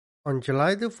On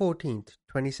July the 14th,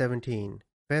 2017,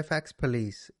 Fairfax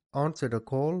police answered a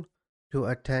call to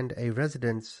attend a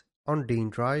residence on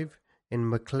Dean Drive in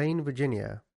McLean,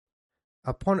 Virginia.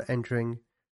 Upon entering,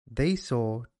 they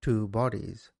saw two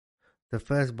bodies. The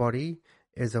first body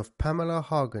is of Pamela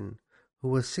Hagen, who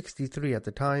was 63 at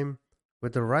the time,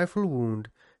 with a rifle wound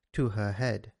to her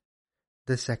head.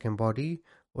 The second body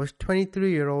was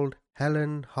 23-year-old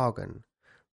Helen Hagen,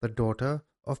 the daughter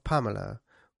of Pamela,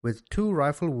 with two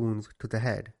rifle wounds to the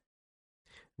head.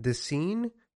 The scene,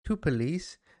 to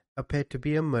police, appeared to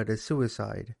be a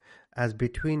murder-suicide, as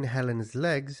between Helen's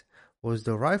legs was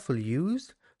the rifle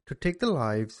used to take the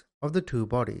lives of the two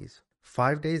bodies.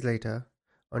 5 days later,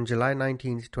 on July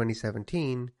 19,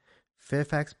 2017,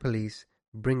 Fairfax police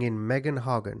bring in Megan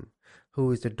Hagen,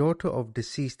 who is the daughter of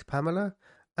deceased Pamela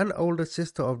and older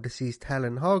sister of deceased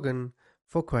Helen Hagen,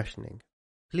 for questioning.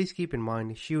 Please keep in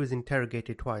mind she was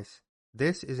interrogated twice.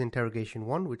 This is interrogation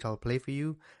 1, which I'll play for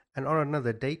you, and on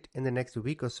another date in the next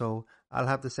week or so, I'll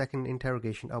have the second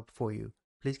interrogation up for you.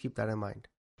 Please keep that in mind.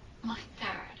 My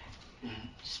dad,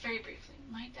 just very briefly,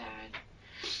 my dad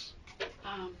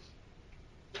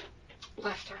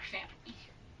left our family.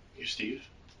 You, Steve?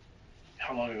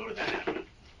 How long ago did that happen?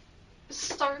 It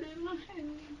started in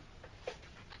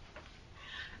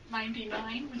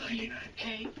 99 when he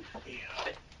came.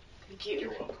 Yeah. Thank you. You're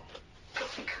welcome. But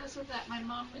because of that, my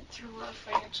mom went through a lot of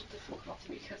financial difficulty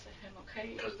because of him,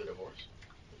 okay? Because of the divorce?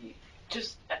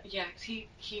 Yeah,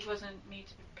 he wasn't made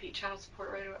to pay child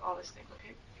support right away, all this thing,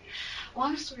 okay?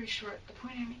 Long story short, the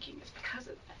point I'm making is because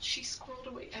of that, she squirreled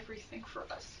away everything for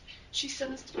us. She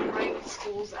sent us to private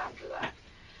schools after that.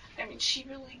 I mean, she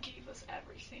really gave us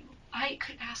everything. I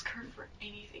could ask her for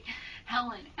anything.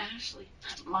 Helen, Ashley,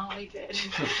 Molly did.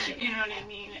 You know what I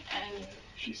mean? And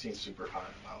she seems super fond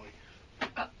of Molly.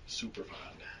 Super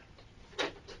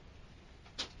fond.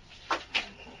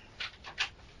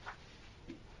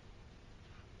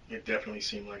 It definitely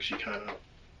seemed like she kind of,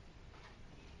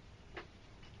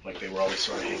 like they were always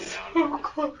sort of hanging out. So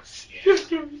close.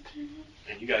 Yeah.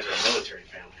 And you guys are a military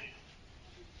family.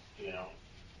 You know,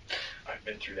 I've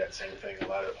been through that same thing. A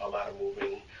lot of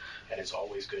moving, and it's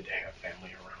always good to have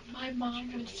family around. My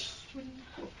mom was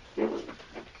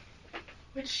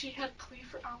when she had to leave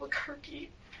for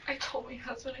Albuquerque. I told my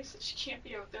husband, I said, she can't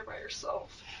be out there by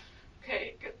herself.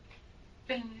 Okay, good.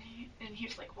 And he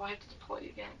was like, well, I have to deploy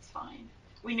again. It's fine.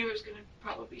 We knew it was going to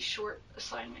probably be short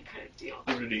assignment kind of deal.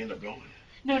 Where did he end up going?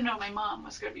 No, my mom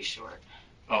was going to be short.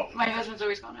 Oh. My husband's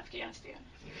always gone to Afghanistan.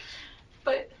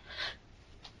 But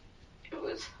it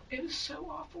was so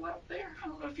awful out there. I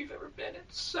don't know if you've ever been.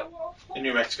 It's so awful. In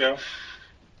New Mexico?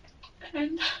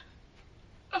 And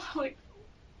like,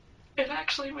 it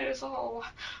actually made us all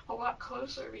a lot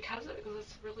closer because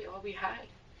it's really all we had.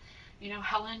 You know,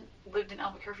 Helen lived in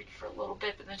Albuquerque for a little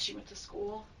bit, but then she went to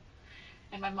school.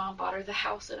 And my mom bought her the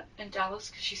house in Dallas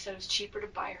because she said it was cheaper to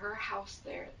buy her a house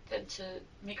there than to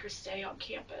make her stay on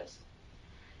campus.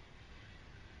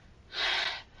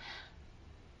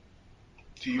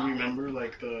 Do you remember,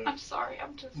 like, the... I'm sorry,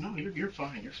 I'm just... No, you're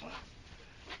fine, you're fine.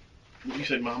 You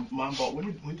said mom bought...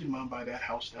 When did mom buy that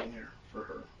house down there for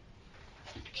her?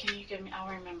 Can you give me... I'll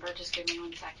remember, just give me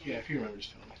 1 second. Yeah, if you remember,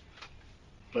 just tell me.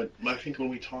 But I think when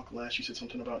we talked last, you said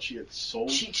something about she had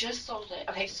sold... She just sold it.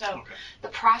 Okay, so the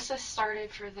process started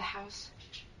for the house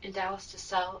in Dallas to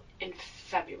sell in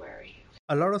February.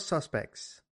 A lot of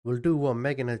suspects will do what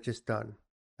Megan has just done.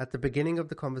 At the beginning of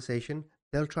the conversation,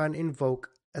 they'll try and invoke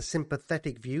a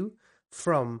sympathetic view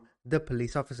from the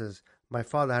police officers. My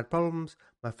father had problems,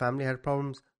 my family had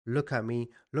problems, look at me,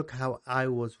 look how I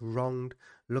was wronged,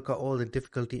 look at all the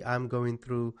difficulty I'm going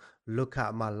through, look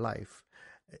at my life.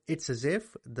 It's as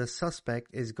if the suspect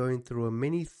is going through a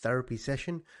mini therapy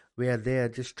session where they're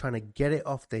just trying to get it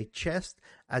off their chest,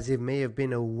 as it may have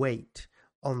been a weight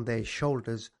on their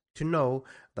shoulders to know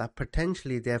that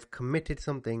potentially they have committed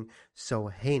something so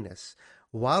heinous,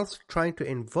 whilst trying to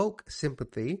invoke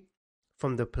sympathy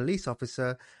from the police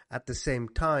officer at the same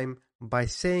time. By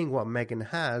saying what Megan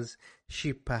has,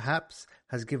 she perhaps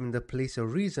has given the police a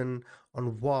reason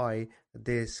on why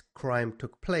this crime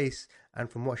took place, and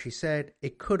from what she said,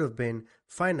 it could have been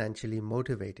financially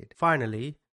motivated.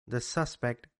 Finally, the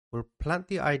suspect will plant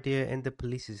the idea in the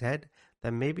police's head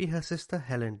that maybe her sister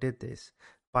Helen did this.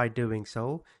 By doing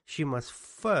so, she must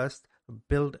first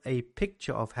build a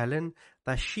picture of Helen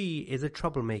that she is a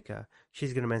troublemaker.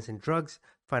 She's going to mention drugs,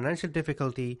 financial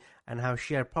difficulty, and how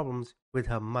she had problems with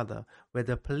her mother, where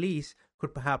the police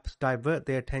could perhaps divert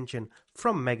their attention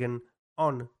from Megan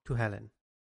on to Helen.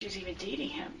 She was even dating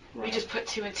him. Right. We just put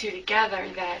 2 and 2 together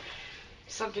that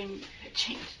something had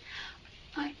changed.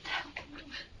 I tell you,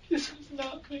 this was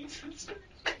not my sister.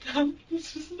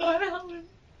 This is not Helen.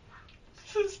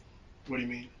 This is What do you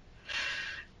mean?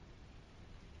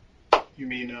 You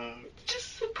mean,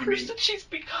 just the person she's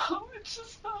become. It's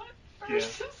just not her Yeah.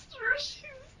 sister. She's...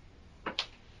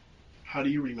 How do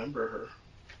you remember her?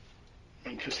 I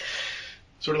mean, 'cause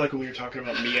sort of like when we were talking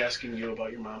about me asking you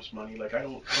about your mom's money. Like, I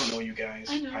don't know you guys.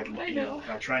 I know. You know,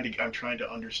 I'm trying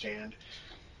to understand.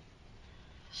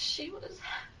 She was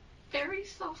very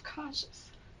self-conscious.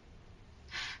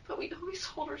 But we always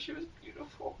told her she was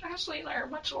beautiful. Ashley and I are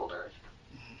much older.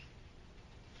 Mm-hmm.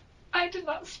 I did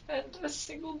not spend a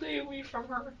single day away from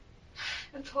her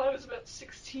until I was about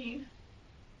 16.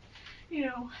 You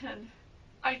know, and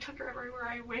I took her everywhere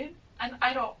I went. And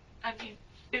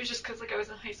it was just because like I was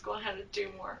in high school and had to do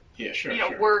more, Yeah, sure,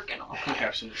 sure. Work and all that.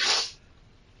 Absolutely.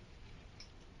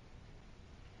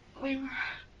 We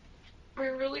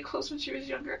were really close when she was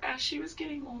younger. As she was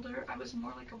getting older, I was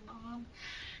more like a mom.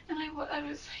 And I was,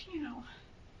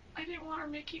 I didn't want her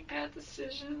making bad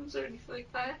decisions or anything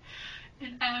like that.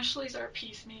 And Ashley's our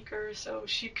peacemaker, so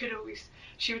she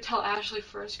would tell Ashley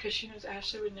first because she knows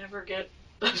Ashley would never get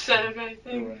upset about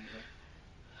anything. Right.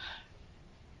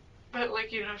 But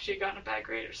like, if she had gotten a bad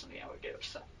grade or something, I would get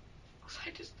upset. So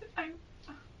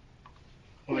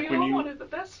we all wanted the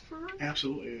best for her.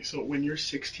 Absolutely. So when you're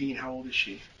 16, how old is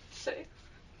she? 6.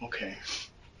 Okay.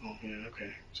 Oh, yeah,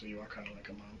 okay. So you are kind of like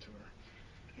a mom to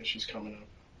her as she's coming up.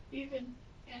 Even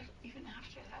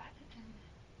after that, and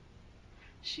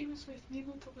she was with me in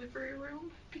the delivery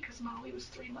room because Molly was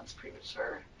 3 months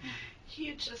premature. Mm-hmm. He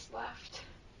had just left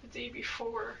the day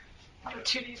before, or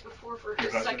 2 days before, for Your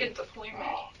his husband? second deployment.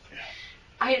 Oh, yeah.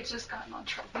 I had just gotten on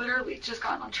track, literally just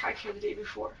gotten on track here the day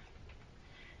before.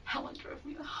 Helen drove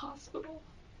me to the hospital.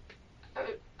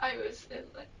 I was in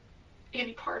the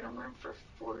antepartum room for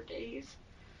 4 days,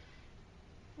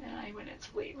 and I went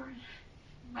into labor.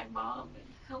 My mom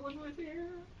and Helen were there.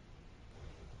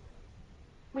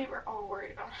 We were all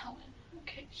worried about Helen.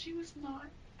 Okay, she was not.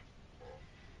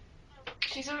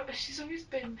 She's always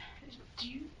been.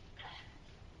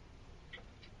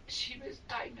 She was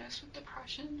diagnosed with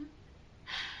depression.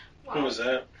 Wow. When was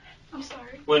that? I'm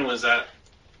sorry. When was that?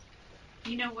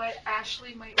 You know what?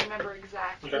 Ashley might remember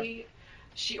exactly. Okay.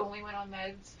 She only went on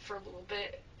meds for a little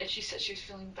bit, and she said she was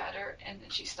feeling better, and then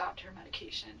she stopped her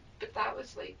medication. But that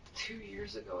was like 2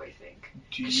 years ago, I think.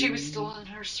 She was still in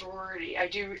her sorority. I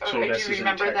do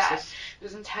remember that. It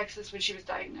was in Texas when she was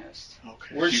diagnosed.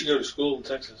 Okay. Where did she go to school in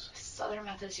Texas? Southern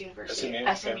Methodist University.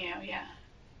 SMU? Yeah.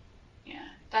 Yeah.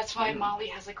 That's why Molly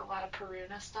has like a lot of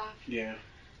Peruna stuff. Yeah.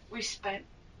 We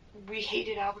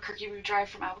hated Albuquerque. We would drive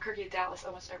from Albuquerque to Dallas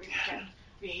almost every weekend.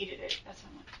 We hated it.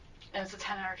 And it's a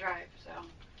 10-hour drive, so.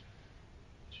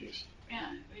 Jeez.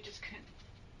 Yeah, we just couldn't.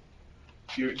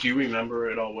 Do you remember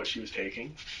at all what she was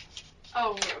taking?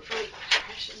 Oh,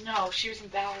 no, she was in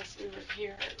Dallas. We were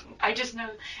here. I just know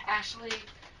Ashley.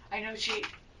 I know she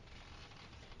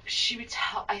would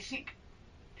tell. I think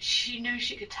she knew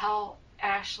she could tell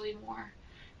Ashley more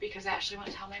because Ashley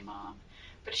wouldn't tell my mom.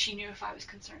 But she knew if I was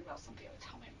concerned about something, I would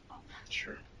tell my mom.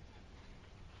 Sure.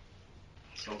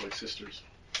 Sounds like sisters.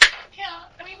 Yeah,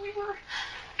 I mean, we were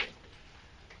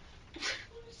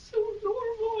so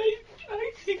normal.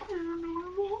 I think we were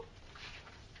normal.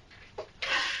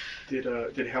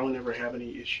 Did Helen ever have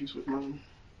any issues with mom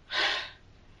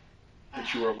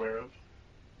that you were aware of?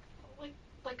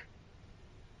 Like,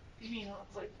 you mean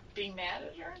like being mad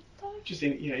at her and stuff? Just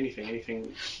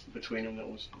anything between them that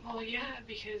was. Well, yeah,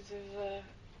 because of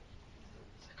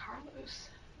Carlos.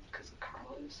 Because of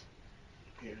Carlos.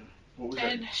 Yeah. What was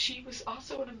and that? She was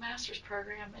also in a master's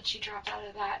program, and she dropped out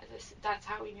of that. That's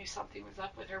how we knew something was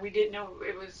up with her. We didn't know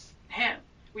it was him.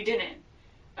 We didn't.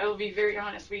 I will be very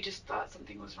honest. We just thought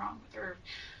something was wrong with her.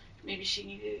 Maybe she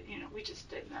needed, we just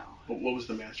didn't know. What was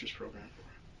the master's program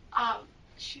for?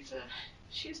 She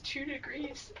has 2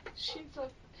 degrees. She's a.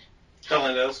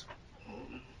 Helen does.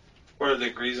 What are the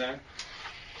degrees in?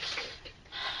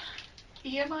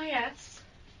 EMIS,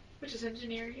 which is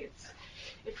engineering. It's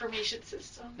information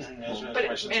systems.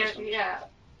 Information systems. Yeah.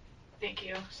 Thank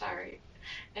you. Sorry.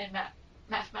 And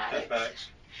mathematics.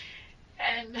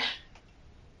 And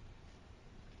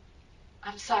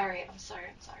I'm sorry.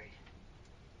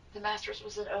 The master's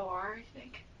was in OR, I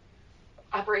think.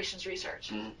 Operations research.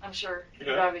 Mm. I'm sure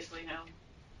you obviously know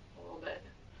a little bit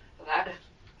of that.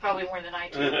 Probably more than I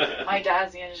do. My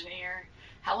dad's the engineer.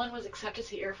 Helen was accepted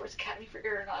to the Air Force Academy for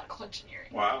Aeronautical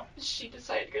Engineering. Wow. She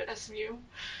decided to go to SMU.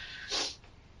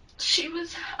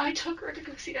 I took her to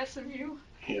go see SMU.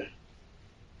 Yeah.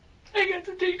 I got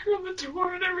to take her on the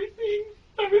tour and everything.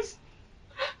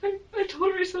 I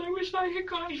told her, I said, I wish I had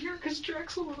gone here because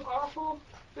Drexel was awful.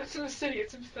 It's in the city,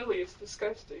 it's in Philly, it's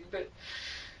disgusting. But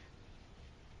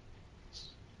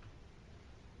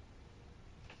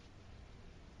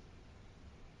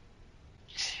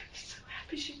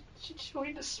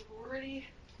joined a sorority.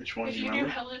 Which one If do you you knew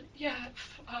remember? Helen, yeah.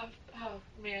 Oh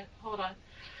man, hold on.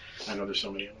 I know there's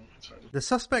so many of them. That's right. The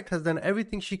suspect has done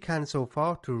everything she can so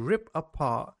far to rip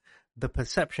apart the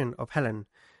perception of Helen.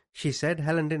 She said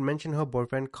Helen didn't mention her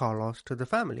boyfriend Carlos to the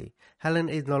family. Helen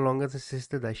is no longer the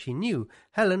sister that she knew.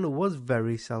 Helen was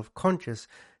very self-conscious.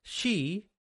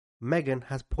 Megan,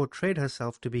 has portrayed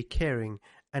herself to be caring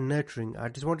and nurturing. I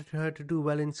just wanted her to do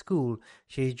well in school.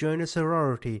 She joined a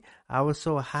sorority. I was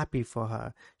so happy for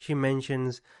her. She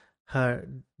mentions her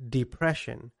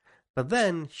depression. But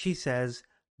then she says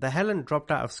that Helen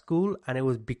dropped out of school and it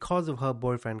was because of her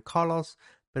boyfriend Carlos.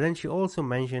 But then she also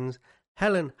mentions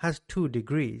Helen has 2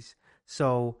 degrees.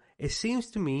 So it seems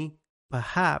to me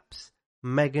perhaps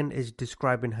Megan is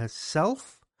describing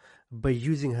herself but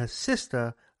using her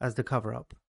sister as the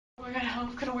cover-up.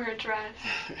 I'm gonna wear a dress.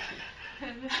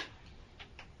 And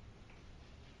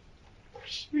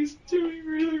she was doing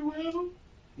really well.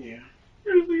 Yeah.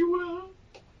 Really well.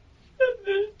 And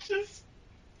then it just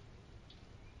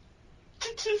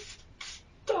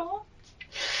stopped.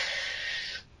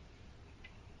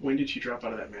 When did she drop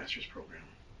out of that master's program?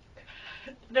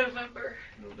 November.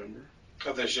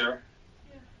 Of this year?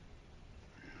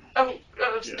 Oh, it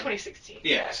was Yeah. 2016.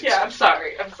 Yeah. Yeah, I'm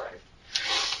sorry.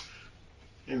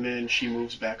 And then she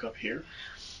moves back up here.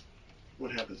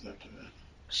 What happens after that?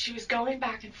 She was going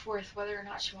back and forth whether or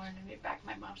not she wanted to move back.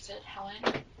 My mom said,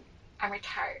 Helen, I'm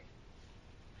retired.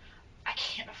 I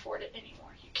can't afford it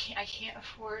anymore. I can't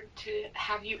afford to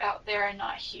have you out there and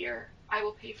not here. I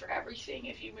will pay for everything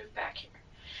if you move back here.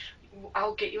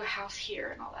 I'll get you a house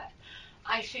here and all that.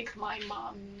 I think my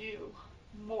mom knew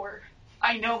more.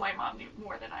 I know my mom knew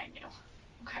more than I knew.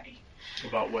 Okay.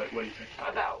 About what? What do you think?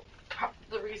 About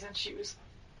the reason she was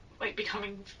like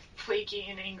becoming flaky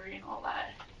and angry and all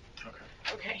that.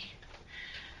 Okay.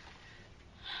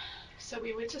 So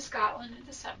we went to Scotland in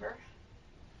December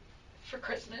for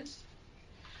Christmas,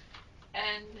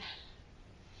 and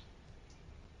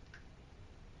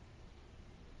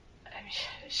I mean,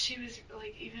 she was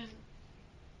like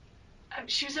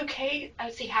she was okay. I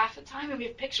would say half the time, and we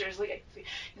have pictures, like I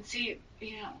can see,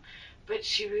 but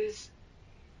she was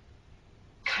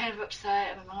kind of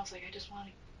upset, and my mom was like, I just want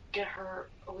to get her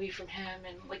away from him,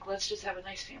 and like, let's just have a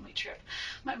nice family trip.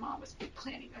 My mom was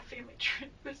planning a family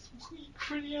trip this week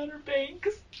for the Outer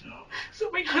Banks, so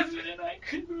my husband and I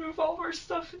could move all our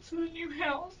stuff into the new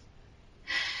house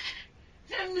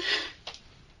and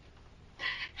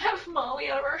have Molly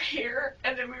out of our hair,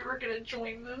 and then we were going to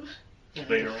join them.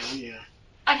 Later on, yeah.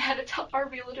 I had to tell, our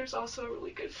realtor's also a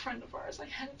really good friend of ours, I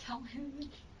had to tell him,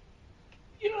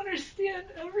 you don't understand,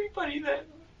 everybody that,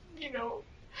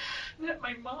 that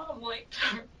my mom liked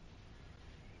her.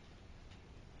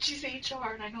 She's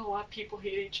HR, and I know a lot of people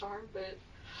hate HR, but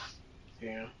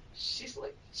yeah, she's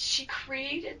like, she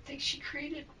created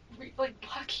like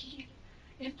blockade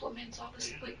implements, all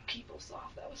this like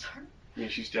PeopleSoft. That was her. I mean,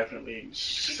 she's definitely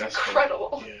successful. She's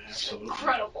incredible. Yeah, absolutely. She's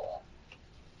incredible.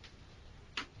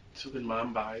 So then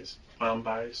mom buys,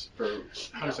 or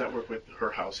how does that work with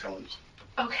her house, Helen's?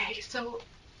 Okay, so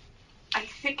I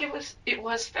think it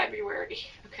was February,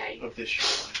 okay? Of this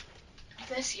year.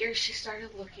 This year she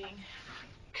started looking,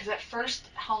 because at first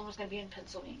Helen was going to be in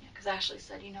Pennsylvania, because Ashley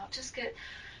said, just get,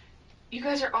 you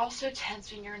guys are all so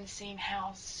tense when you're in the same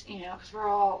house, because we're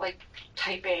all like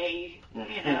type A,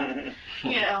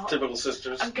 Typical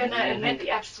sisters. I'm going to admit,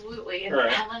 absolutely, and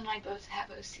right. Helen and I both have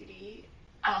OCD,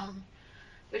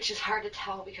 which is hard to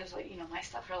tell because, like, my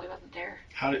stuff really wasn't there.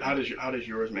 How does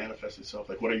yours manifest itself?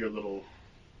 Like, what are your little...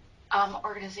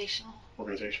 Organizational.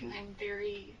 Organizational? I'm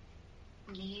very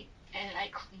neat, and I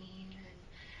clean.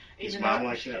 And is mom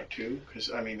like that, too? Because,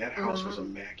 I mean, that house was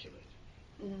immaculate.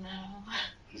 No.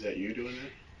 Is that you doing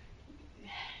that?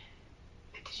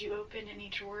 Did you open any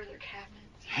drawers or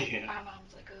cabinets? Yeah. My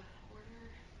mom's like a hoarder.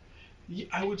 Yeah,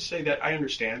 I would say that. I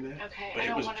understand that. Okay. But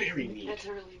it was very neat. That's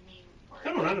a really mean word.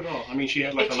 No, not at all. I mean, she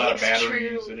had like a lot of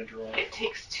batteries in a drawer. It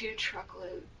takes two truck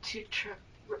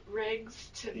rigs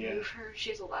to move her.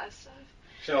 She has a lot of stuff.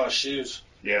 She has a lot of shoes.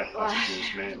 Yeah, lots of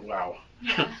shoes, man. Wow.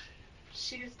 Yeah.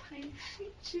 She has tiny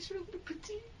feet. She's really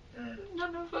petite.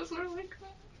 None of us are like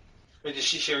that. But did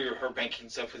she share her banking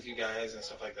stuff with you guys and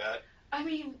stuff like that? I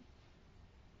mean,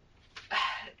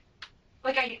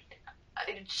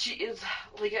 she is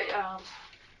like a,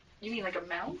 you mean like a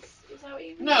mouse? Is that what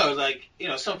you mean? No, like,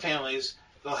 some families,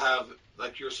 they'll have,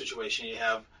 like your situation, you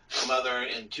have a mother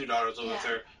and 2 daughters live with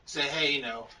her, say, hey,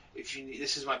 if you need,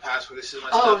 this is my password, this is my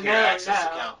Oh, stuff here, no, access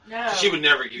no, account. no. So she would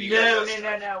never give you guys that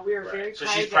stuff. No. We're Right. very so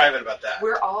private. she's private about that.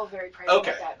 We're all very private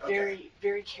Okay, about that. okay. Very,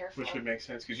 very careful. Which would make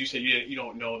sense because you said you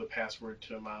don't know the password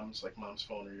to mom's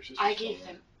phone or your sister's phone. I gave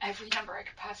them every number I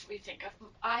could possibly think of.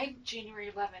 I'm January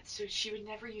 11th, so she would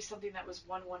never use something that was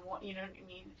 111. You know what I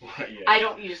mean? Right, yeah. I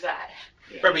don't use that.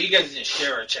 Yeah. Right, but you guys didn't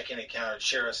share a checking account or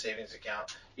share a savings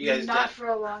account. You guys Not didn't. for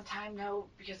a long time, no,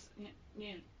 because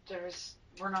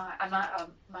I'm not a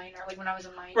minor. Like when I was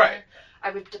a minor, Right. I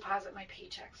would deposit my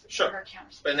paychecks Sure. in her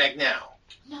account. But like now,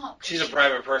 No, she's a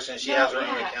private person. She No, has her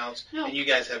yeah. own accounts, No. and you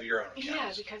guys have your own accounts.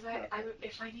 Yeah, because I would,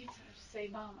 if I need to say,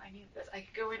 Mom, I need this, I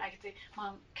could go in, I could say,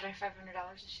 Mom, can I have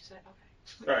 $500? And she said,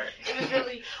 okay. Right. It was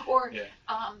really, or Yeah.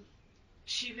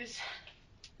 she was.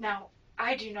 Now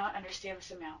I do not understand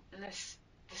this amount, and this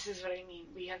is what I mean.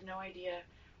 We have no idea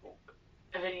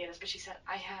of any of this, but she said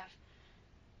I have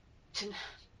to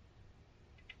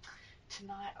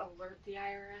not alert the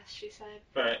IRS. She said,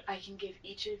 Right. I can give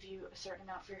each of you a certain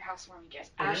amount for your housewarming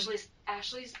gifts. Mhm.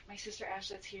 Ashley's, my sister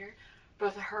Ashley that's here,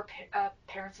 both of her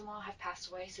parents-in-law have passed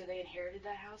away, so they inherited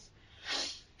that house.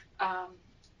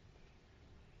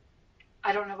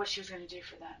 I don't know what she was going to do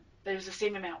for them, but it was the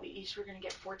same amount. We each were going to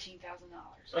get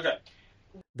 $14,000. Okay.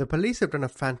 The police have done a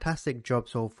fantastic job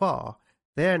so far.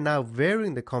 They are now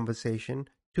veering the conversation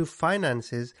to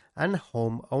finances and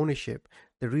home ownership.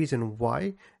 The reason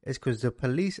why is because the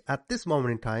police at this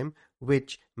moment in time,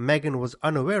 which Megan was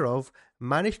unaware of,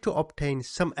 managed to obtain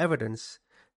some evidence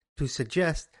to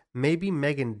suggest maybe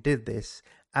Megan did this,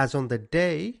 as on the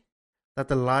day that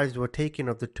the lives were taken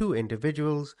of the two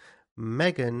individuals,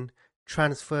 Megan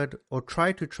transferred or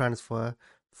tried to transfer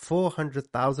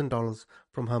 $400,000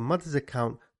 from her mother's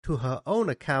account to her own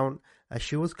account as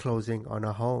she was closing on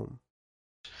a home.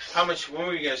 How much? When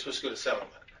were you guys supposed to go to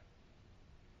settlement?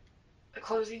 The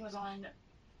closing was on.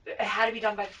 It had to be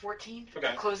done by the 14th.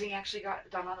 Okay. The closing actually got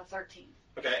done on the 13th.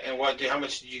 Okay. And how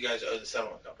much did you guys owe the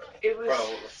settlement company? It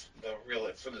was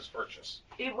for this purchase.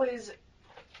 It was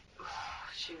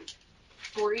shoot,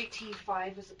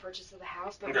 $418,500 was the purchase of the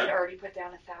house, but we had Okay. already put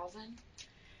down $1,000.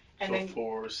 And so then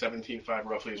for $17,500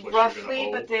 roughly is what you're roughly, going to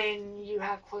owe. but then you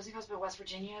have closing costs. But West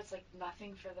Virginia, it's like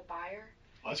nothing for the buyer,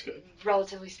 That's good.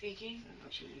 relatively speaking. Yeah,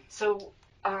 absolutely. So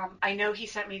I know he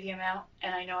sent me the amount,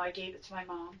 and I know I gave it to my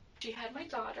mom. She had my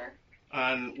daughter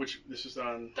On which this is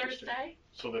on Thursday.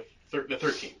 So the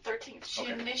 13th. 13th. She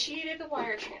Okay. initiated the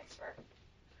wire transfer.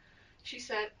 She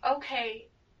said, okay,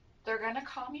 they're going to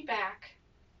call me back.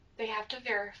 They have to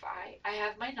verify. I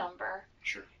have my number.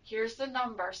 Sure. Here's the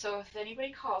number. So if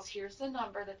anybody calls, here's the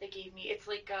number that they gave me. It's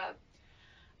like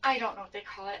I don't know what they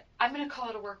call it. I'm going to call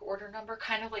it a work order number,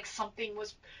 kind of like something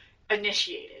was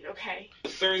initiated, okay?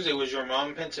 Thursday, was your mom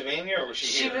in Pennsylvania or was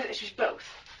she here? She was both.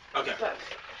 Okay. Both.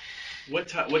 What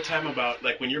time about,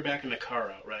 like when you're backing the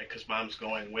car out, right? Because mom's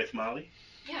going with Molly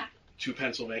Yeah. to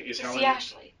Pennsylvania. Is To Helen? see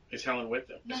Ashley. Is Helen with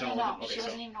them? No, Is no, Helen no. with them? Okay, She so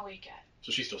wasn't even awake yet.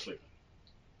 so she's still sleeping.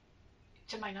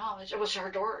 To my knowledge. It was her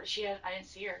door. I didn't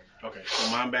see her. Okay,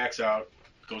 so mom backs out,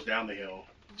 goes down the hill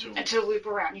to, And to loop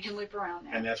around. You can loop around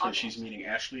there. and that's when on she's Pennsylvania.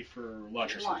 meeting Ashley for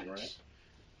lunch or something, right?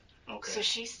 Okay. So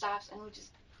she stops and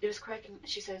it was quick, and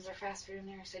she said, is there fast food in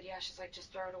there? I said, yeah. She's like,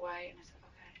 just throw it away. And I said,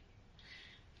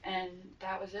 okay. And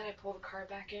that was it. I pulled the car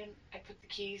back in. I put the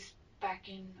keys back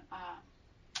in.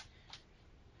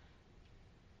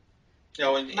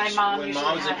 Now, when My mom when usually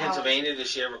mom's in had help. Pennsylvania, did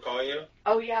she ever call you?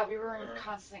 Oh, yeah, we were in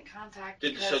constant contact.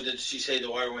 Did she say the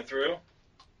wire went through?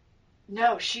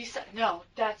 No, she said, no,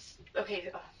 that's, okay.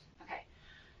 Okay.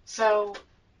 So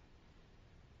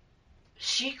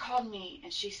she called me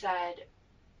and she said,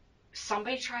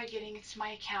 somebody tried getting into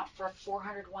my account for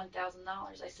 $401,000.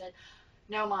 I said,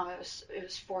 no, Mom, it was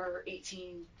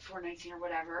 $419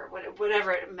 or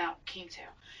whatever amount came to.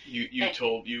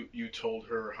 You told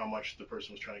her how much the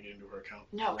person was trying to get into her account?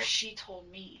 No, she told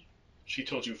me. She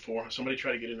told you somebody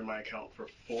tried to get into my account for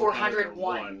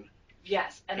 401.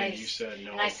 Yes, and you said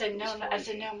no. And I said no. I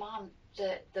said 418. no, Mom.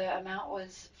 The amount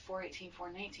was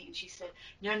 $419. She said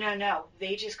no.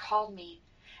 They just called me,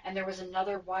 and there was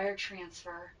another wire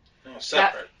transfer. Oh,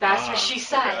 separate. That's what she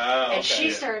said, okay. Oh, and okay. she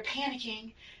started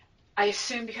panicking. I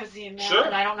assume because of the amount, Sure.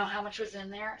 and I don't know how much was in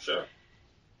there. Sure.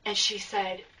 And she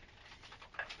said,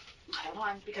 hold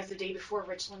on, because the day before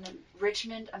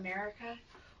Richmond, America,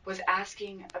 was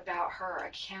asking about her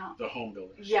account. The home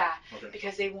builder. Yeah, Okay.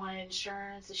 because they wanted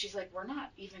insurance, and she's like, we're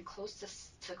not even close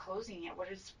to closing yet. What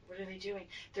are they doing?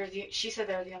 She said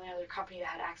they're the only other company that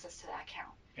had access to that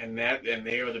account. And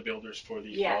they are the builders for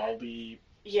all the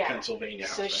Pennsylvania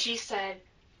house. So right? she said,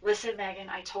 listen, Megan,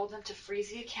 I told them to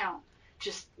freeze the account.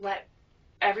 Just let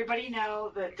everybody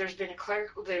know that there's been a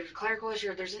clerical issue,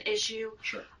 or there's an issue.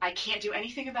 Sure. I can't do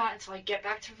anything about it until I get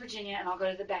back to Virginia, and I'll go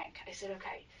to the bank. I said,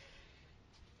 okay.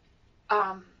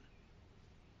 I'm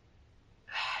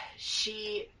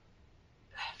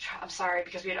sorry,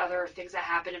 because we had other things that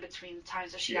happened in between the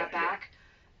times that she got back.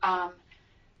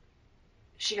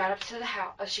 She got up to the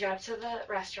house. She got up to the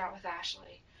restaurant with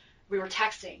Ashley. We were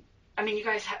texting. I mean, you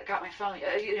guys got my phone.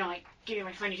 Like, give me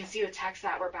my phone. You can see the texts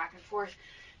that were back and forth.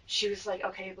 She was like,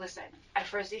 okay, listen, I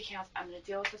froze the accounts. I'm going to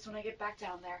deal with this when I get back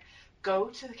down there. Go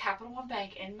to the Capital One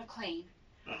Bank in McLean.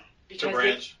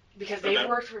 Because they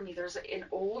worked for me. There's an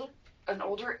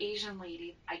older Asian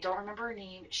lady. I don't remember her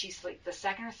name. She's like the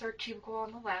second or third cubicle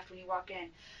on the left when you walk in.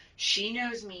 She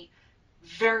knows me.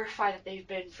 Verify that they've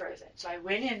been frozen. So I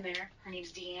went in there. Her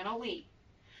name's Deanna Lee.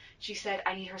 She said,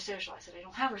 I need her social. I said, I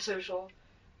don't have her social.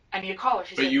 I need to call her.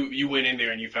 She said, you went in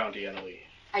there and you found Deanna Lee.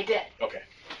 I did. Okay.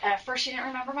 And at first she didn't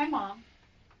remember my mom.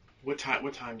 What time do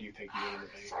you think you went in the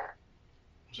bank? Sorry.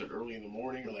 Was it early in the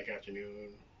morning or like afternoon?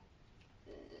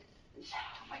 Oh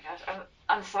my gosh,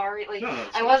 I'm sorry. Like, no,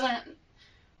 I wasn't.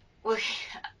 Like,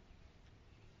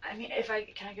 I mean,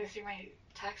 can I go through my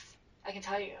text? I can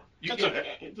tell you. It doesn't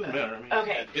matter. I mean,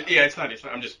 okay. It's not.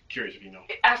 I'm just curious if you know.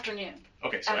 Afternoon.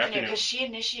 Okay, so afternoon. Because she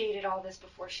initiated all this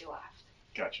before she left.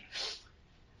 Gotcha.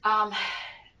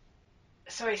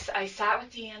 So I sat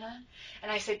with Deanna,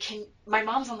 and I said, my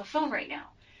mom's on the phone right now.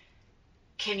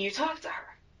 Can you talk to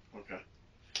her? Okay.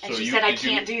 And she said, I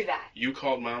can't do that. You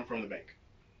called mom from the bank?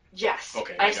 Yes.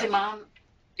 Okay. I said, Mom,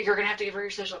 you're going to have to give her your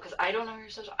social, because I don't know your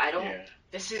social. Yeah.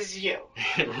 This is you.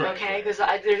 Right, okay? Because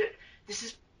this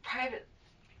is private,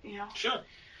 Sure.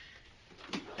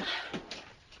 Because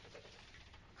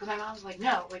my mom's like,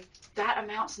 no, like, that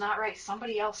amount's not right.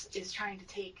 Somebody else is trying to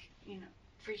take,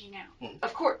 freaking out. Mm-hmm.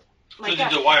 Of course. So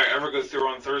did the wire ever go through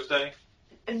on Thursday?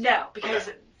 No, because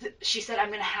she said, I'm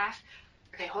going to have...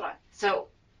 Okay, hold on. So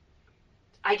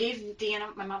I gave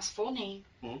Deanna my mom's full name,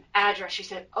 address. She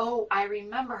said, oh, I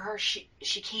remember her. She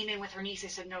came in with her niece. I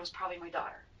said, no, it's probably my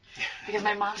daughter. Because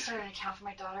my mom started an account for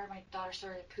my daughter. My daughter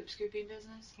started a poop scooping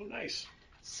business. Oh, nice.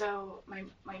 So my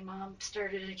mom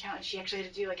started an account, and she actually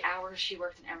had to do, like, hours she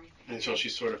worked and everything. And so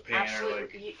she's sort of paying her,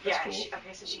 like, yeah, cool.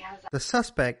 so she has that. The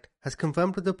suspect has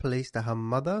confirmed with the police that her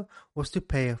mother was to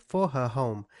pay for her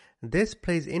home. This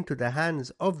plays into the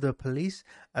hands of the police,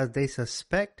 as they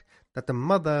suspect that the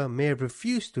mother may have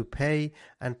refused to pay,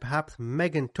 and perhaps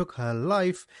Megan took her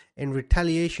life in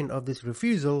retaliation of this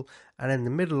refusal, and in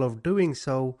the middle of doing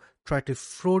so tried to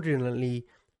fraudulently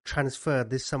transfer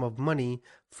this sum of money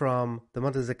from the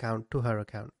mother's account to her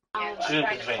account. I'm sorry.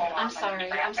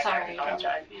 No,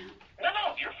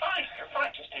 you're fine.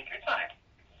 Just take your time.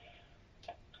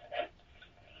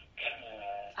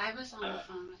 I was on the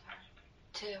phone with her,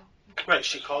 too. Right,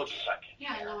 she called you.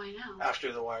 Yeah, I know.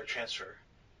 After the wire transfer.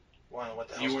 Wow, what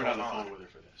the hell's You weren't on going the phone with her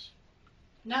for this.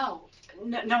 No,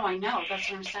 I know. That's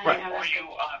what I'm saying. Right. Before you,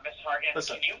 Ms. Hargan,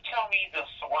 Listen. Can you tell me the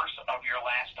source of your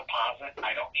last deposit?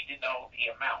 I don't need to know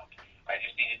the amount. I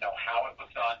just need to know how it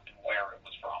was done and where it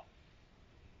was from.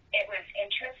 It was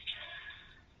interest.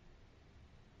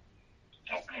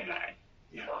 Okay.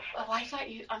 Yeah. Oh, I thought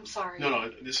you... I'm sorry. No,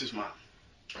 this is mom.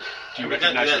 Do you Is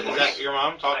recognize her that voice? your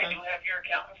mom I talking? do have your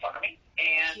account in front of me,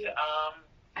 and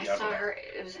I saw her.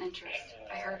 It was interest.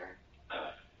 I heard her.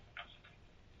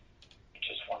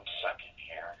 Just 1 second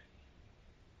here.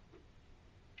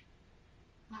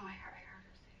 No, I heard her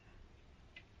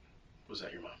say that. Was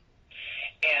that your mom?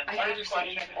 And I heard her last say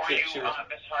question interest. for Yeah, you, seriously.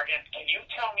 Ms. Hargan. Can you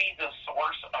tell me the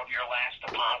source of your last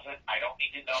deposit? I don't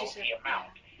need to know She said, the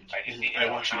amount. yeah. I just need to I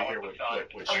know want you to how hear it was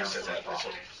what done. she Oh, said. sorry, That's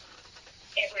sorry. okay.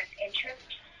 It was interest.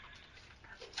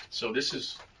 So this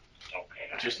is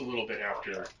Okay. just a little bit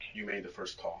after you made the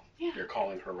first call. Yeah. You're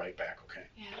calling her right back, okay?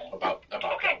 Yeah. About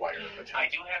Okay. that wire I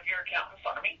attempt. do have your account in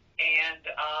front of me, and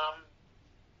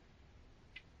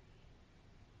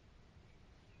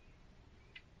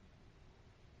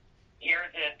here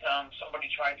that somebody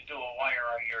tried to do a wire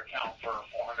out of your account for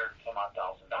 $400,000.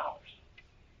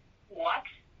 What?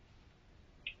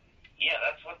 Yeah,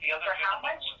 that's what the other For how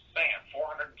gentleman much? was saying.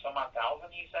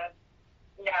 $400,000, he said.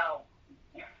 No,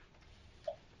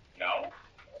 No.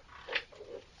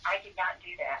 I did not do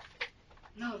that.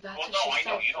 No, that's Well, what no, she I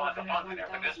know said. you don't have the funds in there,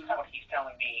 but this is what he's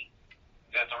telling me.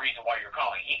 That's the reason why you're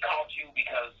calling. He called you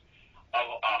because of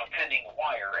a pending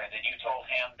wire, and then you told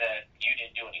him that you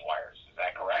didn't do any wires. Is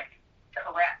that correct?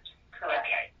 Correct.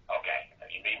 Okay.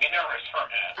 You made me nervous for a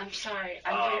minute. I'm sorry.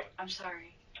 I'm sorry.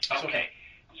 Okay.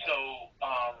 So,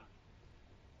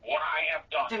 what I have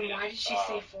done Then is, why did she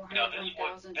say this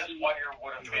 401,000 to me? wire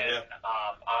would have been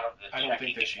out of the I don't checking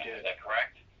think that she account. did. Is that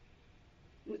correct?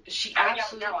 She I don't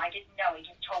absolutely. know. I didn't know. He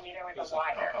just told me there was a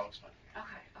wire. I'll explain.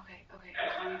 Okay.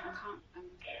 I'm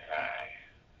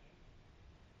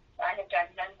I have done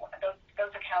none. Those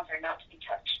accounts are not to be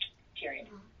touched. Period.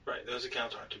 Right, those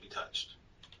accounts aren't to be touched.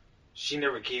 She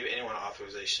never gave anyone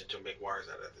authorization to make wires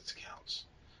out of its accounts.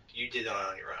 You did that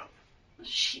on your own.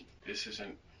 This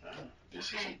isn't.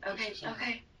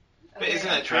 Okay. But isn't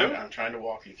that true? I'm trying to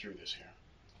walk you through this here.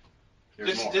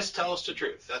 Just tell us the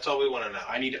truth. That's all we want to know.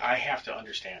 I have to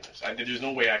understand this. There's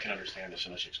no way I can understand this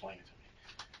unless you explain it to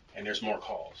me. And there's more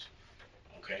calls.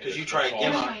 Okay. Because you try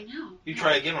again on. I know. You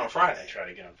try again on Friday. I tried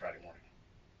again on Friday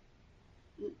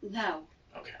morning. No.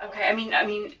 Okay. Okay. I mean,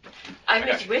 I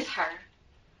was with her.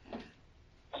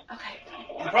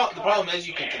 Okay. The problem is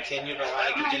you can continue to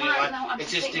lie, No, it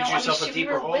just digs yourself a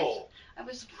deeper hole. I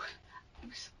was.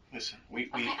 Listen, Okay,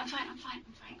 I'm fine.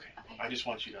 Okay. I just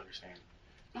want you to understand.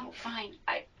 No, Okay. fine.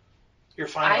 You're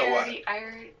fine about what? I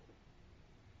already.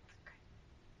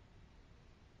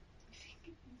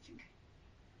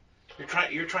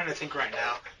 You're trying to think right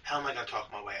now, how am I going to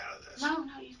talk my way out of this? No,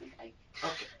 you think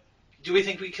Okay. Do we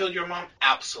think we killed your mom?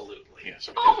 Absolutely. Yes,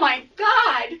 we Oh do. my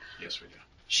God! Yes, we do.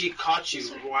 She caught you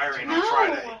wiring No. on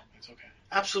Friday. It's okay.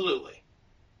 Absolutely.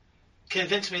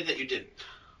 Convince me that you didn't.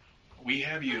 We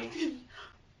have you. Are you kidding me?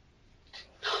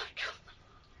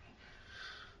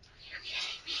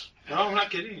 No, I'm not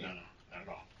kidding you. No, not at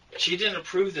all. She didn't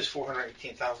approve this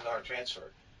 $418,000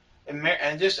 transfer.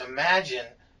 And just imagine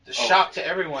the shock to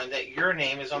everyone that your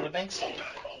name is on the bank statement.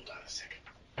 Hold on a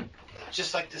second.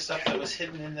 Just like the stuff that was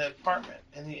hidden in the apartment,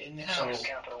 in the house.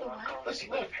 Let's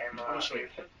look. I'll show you.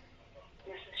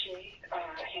 This is she,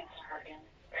 Hansard again.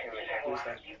 Who's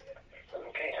that?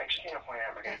 Okay, I just need to point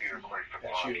out we're going to be recorded for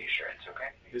That's quality you. assurance,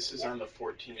 okay? This is on the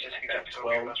 14th Just if you at could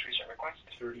go over your most recent request.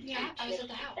 12:38. Yeah, I was at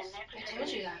the house. I told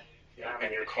you that. Yeah,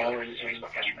 and you're calling in from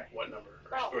what number?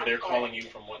 Or they're calling you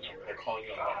from what number? They're calling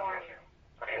you on what number?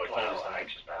 What phone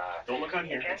is that? Don't look on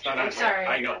here. It's not on I'm sorry.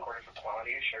 here. I know. Recorded for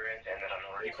quality assurance, and then on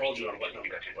order They called you on what number?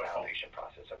 go through the What phone? validation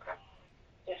process, okay?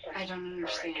 Yes, sir. I don't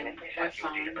understand. What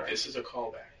phone? This is a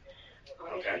callback.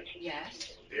 Okay.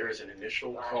 Yes. There is an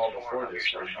initial call before this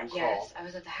where you call, Yes, I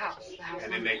was at the house. The house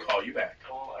and then number. they call you back.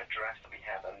 Full address that we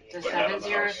have on the The But not on the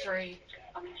 703.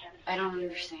 I don't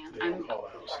understand. They don't call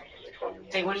the house. They call your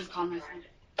They mom. won't even call my phone.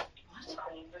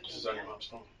 What? This is on your mom's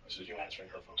phone. This is you answering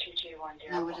her phone.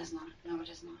 No, it is not. No, it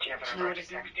is not. Do you have a No, number it to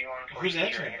is not. text you on for Who's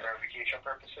security answering? and verification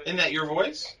purposes? Isn't that your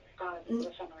voice?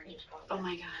 Oh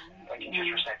my God. Like, can you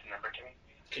just recite the number to me?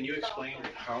 Can you explain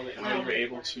how you were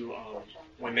able to,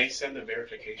 when they send the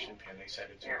verification pin, they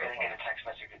send it to You're her going to get a phone? text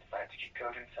message with the 5-digit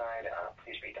code inside.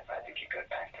 Please read the 5-digit code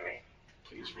back to me.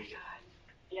 Please read it.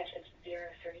 Yes, it's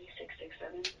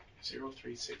 03667.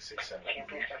 03667. Can you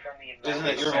please confirm the Isn't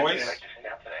amount that your that voice? you'd like to send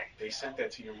out today? They sent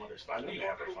that to your mother's phone. I know you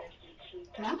have her phone.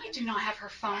 No, I do not have her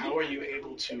phone. How are you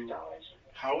able to,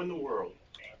 how in the world,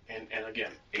 and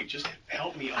again, it just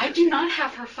help me I understand. do not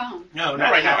have her phone. No,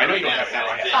 not right now. I know you don't have it.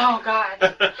 I have it. Oh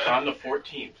God. On the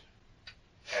 14th,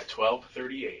 at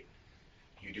 12:38,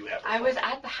 you do have her I phone. was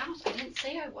at the house. I didn't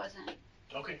say I wasn't.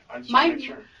 Okay, I just My- want to make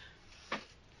sure.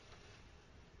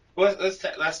 Well,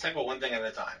 let's tackle one thing at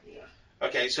a time. Yeah.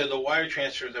 Okay, so the wire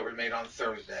transfers that were made on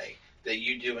Thursday that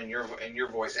you do in your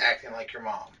voice, acting like your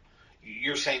mom,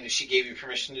 you're saying that she gave you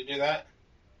permission to do that?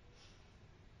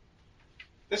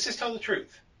 Let's just tell the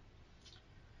truth.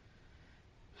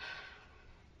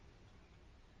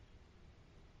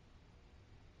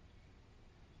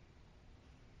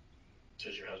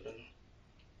 Does your husband know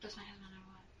Does my husband know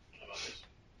what? about this?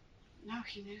 No,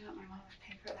 he knew that my mom was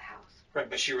paying for the house. Right,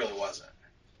 but she really wasn't.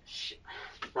 Sh-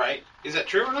 Right? Is that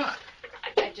true or not?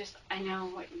 I know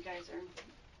what you guys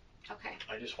are. Okay.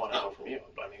 I just want to know from you.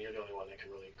 I mean, you're the only one that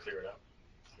can really clear it up.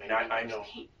 I mean, I know.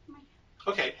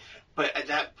 Okay, but at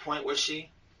that point, was she?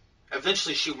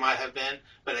 Eventually she might have been,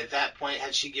 but at that point,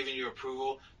 had she given you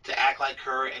approval to act like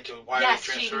her and to wire Yes,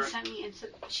 transfer?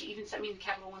 she even sent me to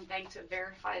Capital One Bank to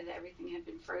verify that everything had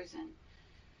been frozen.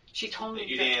 She told me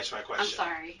You that, didn't answer my question. I'm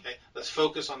sorry. Okay, let's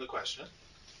focus on the question,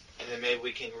 and then maybe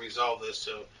we can resolve this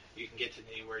so you can get to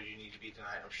where you need to be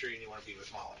tonight. I'm sure you want to be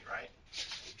with Molly, right?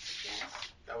 Yes.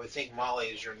 I would think Molly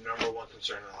is your number one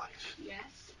concern in life. Yes.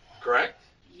 Correct?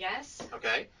 Yes.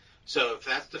 Okay? So if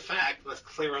that's the fact, let's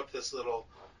clear up this little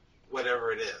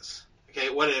whatever it is. Okay?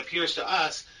 What it appears to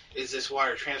us is this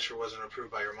wire transfer wasn't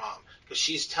approved by your mom because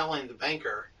she's telling the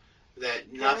banker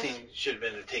that nothing should have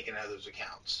been taken out of those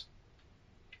accounts.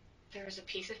 There was a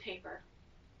piece of paper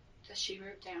that she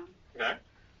wrote down Okay?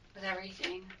 with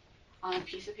everything on a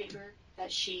piece of paper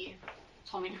that she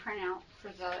told me to print out for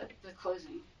the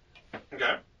closing.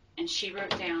 Okay? And she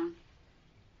wrote down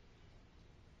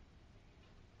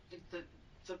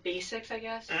the basics, I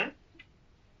guess, Mhm.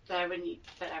 that I would need.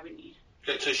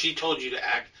 Okay, so she told you to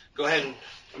act. Go ahead and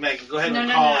Megan. Go ahead No, and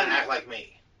no, call no, and no. act like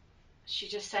me. She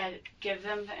just said, give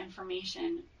them the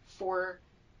information for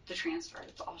the transfer.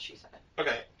 That's all she said.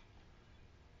 Okay.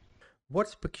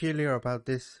 What's peculiar about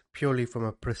this, purely from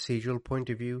a procedural point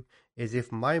of view, is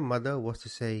if my mother was to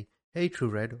say, hey True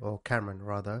Red, or Cameron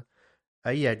rather,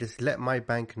 yeah, just let my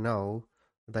bank know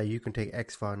that you can take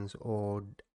X funds, or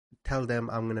tell them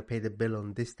I'm going to pay the bill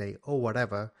on this day, or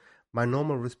whatever, my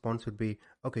normal response would be,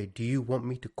 okay, do you want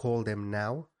me to call them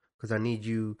now? Because I need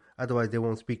you, otherwise they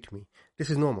won't speak to me. This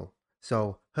is normal.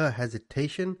 So her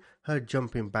hesitation, her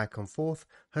jumping back and forth,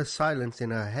 her silence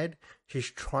in her head, she's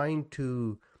trying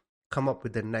to come up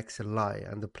with the next lie,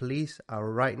 and the police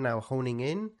are right now honing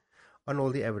in on all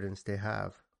the evidence they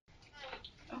have.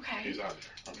 Okay. He's out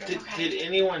there. Okay. Did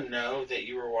anyone know that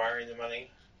you were wiring the money?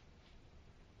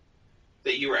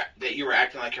 That you were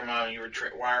acting like your mom and you were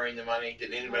wiring the money?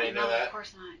 Did anybody know that? No, of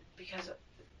course not.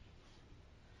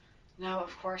 No,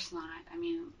 of course not. I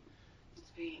mean,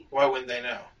 let's be. Why wouldn't they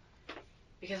know?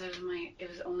 Because it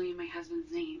was only in my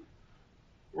husband's name.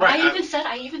 Right.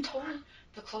 I even told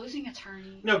the closing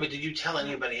attorney. No, but did you tell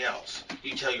anybody else?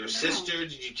 Did you tell your sister?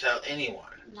 Did you tell anyone?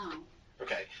 No.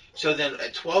 Okay. So then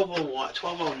at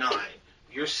 12:09,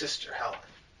 your sister, Helen,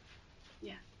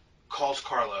 calls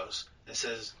Carlos and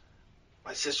says,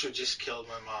 my sister just killed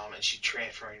my mom and she's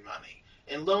transferring money.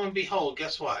 And lo and behold,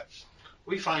 guess what?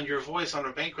 We find your voice on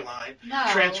a banker line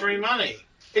transferring money.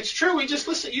 It's true. We just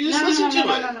listen. You just listen to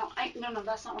it. No,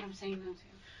 that's not what I'm saying. No,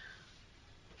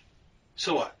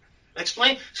 So what?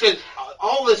 Explain. So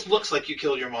all this looks like you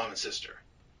killed your mom and sister.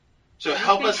 So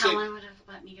help us. Helen would have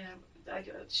let me go.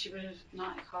 She would have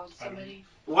not called somebody.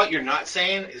 What you're not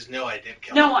saying is no, I didn't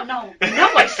kill No, her. no,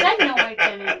 I said no, I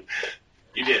didn't.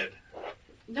 You did.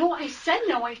 No, I said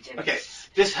no, I didn't. Okay,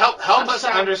 just help us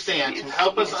sorry. understand.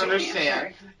 Help us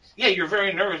understand. Yeah, you're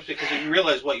very nervous because you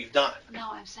realize what you've done. No,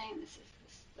 I'm saying this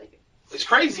It's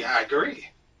crazy. I agree.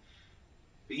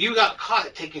 But you got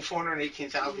caught taking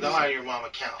 $418,000 out of your mom's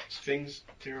account.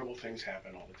 Terrible things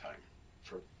happen all the time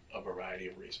for a variety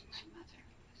of reasons.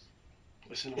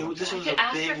 Listen. This was a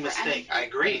big mistake. I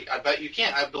agree. I bet you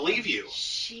can. I believe you.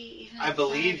 I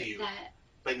believe you.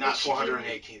 But not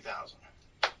 $418,000.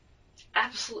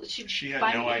 Absolutely. She had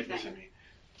no idea. Listen to me.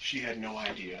 She had no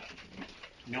idea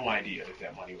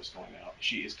that money was going out.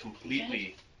 She is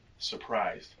completely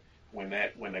surprised when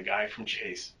the guy from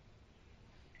Chase,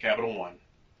 Capital One,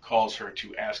 calls her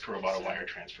to ask her about a wire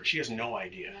transfer. She has no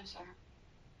idea. No, sir.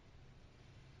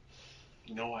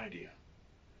 No idea.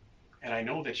 And I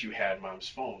know that you had Mom's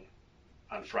phone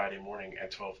on Friday morning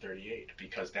at 12:38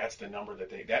 because that's the number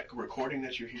that recording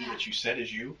that you're hearing that you said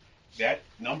is you, that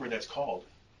number that's called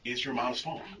is your mom's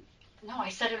phone. No, I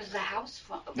said it was the house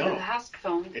phone. No. The house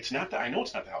phone. It's not I know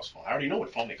it's not the house phone. I already know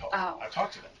what phone they called. Oh. I've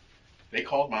talked to them. They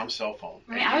called Mom's cell phone.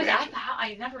 I mean, I was at the house.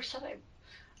 I never said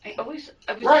I was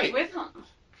right. with them.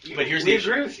 But we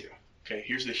agree with you. Okay,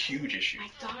 here's the huge issue. I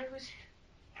thought it was.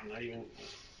 I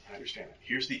understand that.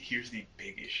 Here's the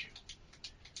big issue.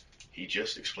 He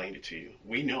just explained it to you.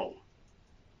 We know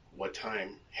what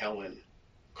time Helen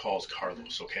calls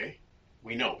Carlos, okay?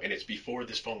 We know, and it's before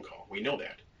this phone call. We know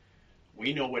that.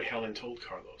 We know what Helen told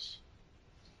Carlos.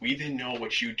 We then know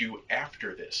what you do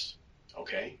after this,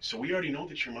 okay? So we already know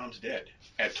that your mom's dead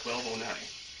at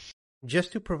 12:09.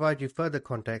 Just to provide you further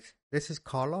context, this is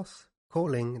Carlos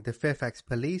calling the Fairfax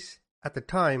police at the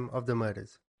time of the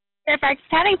murders. Fairfax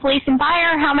County Police and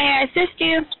Fire, how may I assist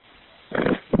you?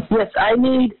 Yes, I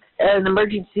need an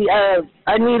emergency.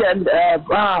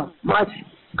 My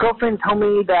girlfriend told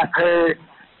me that her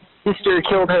sister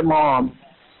killed her mom,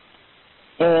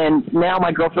 and now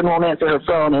my girlfriend won't answer her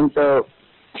phone, and so.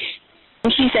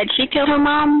 And she said she killed her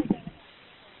mom?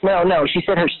 No, she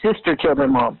said her sister killed her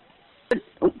mom.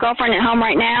 Girlfriend at home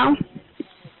right now?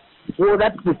 Well,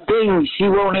 that's the thing. She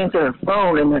won't answer her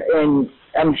phone, and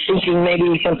I'm thinking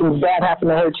maybe something bad happened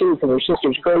to her too, because her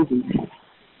sister's crazy.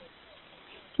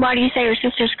 Why do you say her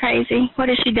sister's crazy? What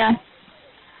has she done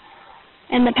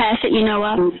in the past that you know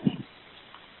of?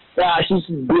 Yeah, she's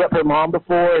beat up her mom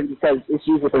before, and because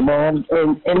she's with her mom,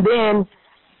 and then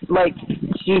like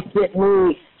she sent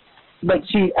me, like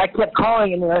I kept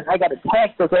calling, and I got a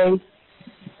text, okay,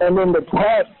 and then the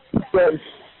text says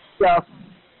stuff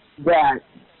that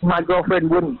my girlfriend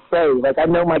wouldn't say. Like I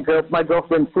know my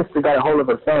girlfriend's sister got a hold of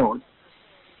her phone.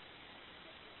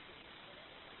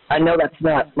 I know that's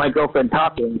not my girlfriend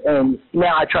talking, and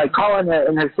now I tried calling her,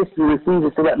 and her sister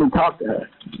refuses to let me talk to her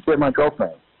with my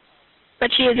girlfriend.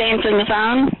 But she is answering the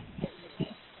phone?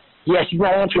 Yeah, she's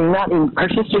not answering. Her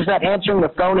sister's not answering the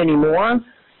phone anymore,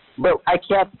 but I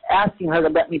kept asking her to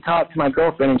let me talk to my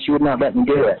girlfriend, and she would not let me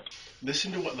do it.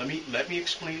 Listen to what. Let me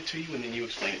explain it to you, and then you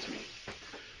explain it to me.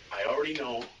 I already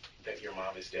know that your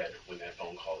mom is dead when that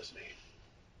phone call is made.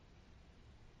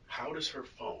 How does her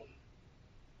phone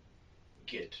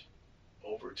get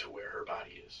over to where her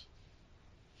body is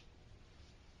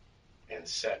and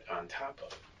set on top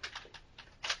of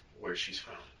where she's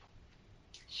found?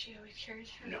 She always carries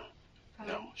her.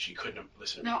 No, she couldn't have.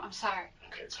 Listen. No, I'm sorry.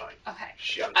 Okay, it's fine.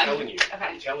 Okay. I'm telling you. Okay.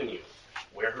 I'm telling you,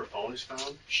 where her phone is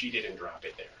found, she didn't drop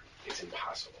it there. It's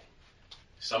impossible.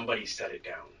 Somebody set it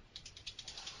down.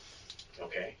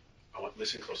 Okay?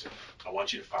 Listen closely. I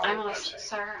want you to follow what I'm saying.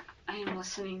 Sir, I am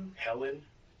listening. Helen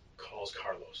calls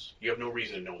Carlos. You have no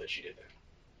reason to know that she did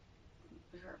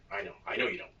that. I know. I know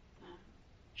you don't.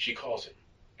 She calls him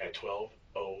at 12:09.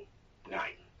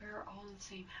 We were all in the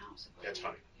same house. That's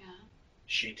fine. Yeah.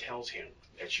 She tells him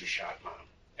that you shot Mom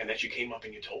and that you came up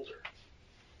and you told her.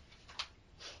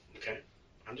 Okay?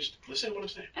 I'm just listen to what I'm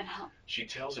saying. And how? She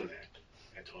tells him that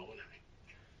at 12:09.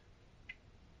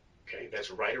 Okay?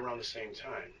 That's right around the same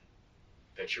time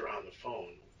that you're on the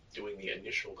phone doing the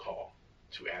initial call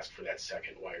to ask for that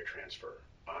second wire transfer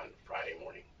on Friday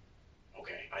morning.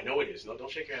 Okay? I know it is. No,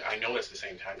 don't shake your head. I know it's the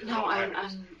same time. No, I'm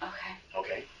okay.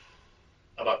 Okay?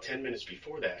 About 10 minutes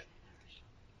before that,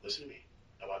 listen to me.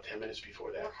 About 10 minutes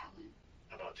before that,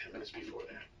 about 10 minutes before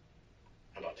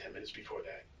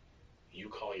that, you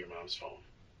call your mom's phone.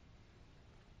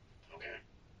 Okay?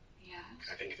 Yes.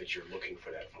 I think that you're looking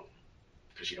for that phone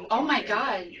because you don't. Oh my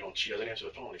God! You don't. She doesn't answer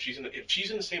the phone. If she's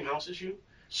in the same house as you.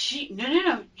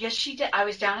 No. Yes, she did. I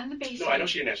was down in the basement. No, I know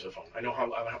she didn't answer the phone. I know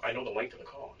I know the length of the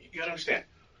call. You gotta understand.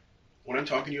 When I'm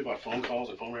talking to you about phone calls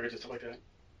and phone records and stuff like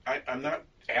that, I'm not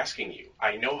asking you.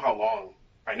 I know how long.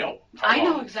 I know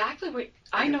exactly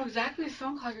the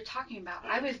phone call you're talking about.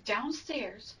 I was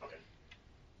downstairs. Okay.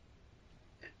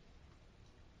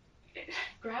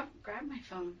 Grab my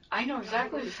phone. I know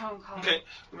exactly the phone call. Okay,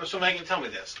 so Megan, tell me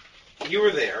this. You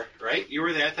were there, right? You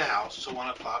were there at the house, so 1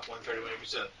 o'clock, 1:30, whatever you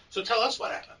said. So tell us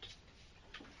what happened.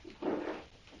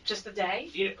 Just the day?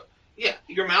 Yeah,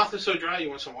 your mouth is so dry, you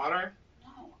want some water?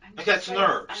 No, that's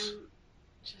nerves. I'm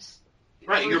just...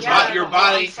 Right, your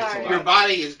body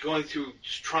is going through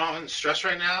trauma and stress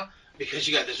right now because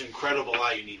you got this incredible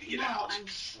lie you need to get out. I'm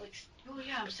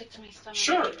sick to my stomach.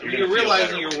 Sure, you're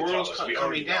realizing your world's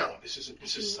coming down. This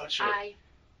is such a...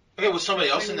 Okay, was somebody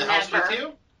else in the house with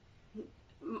you?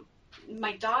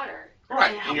 My daughter.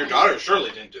 Right, and your daughter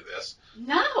surely didn't do this.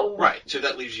 No. Right, so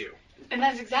that leaves you. And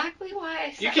that's exactly why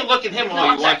I said... You can look at him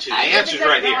all you want to. The answer's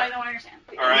right here. No, I understand.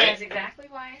 All right? That's exactly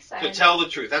why I said... So tell the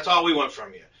truth. That's all we want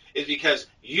from you. Is because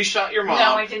you shot your mom.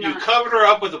 No, I did not. You covered her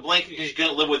up with a blanket because you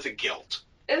couldn't live with the guilt.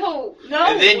 Ew, no.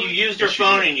 And then you used her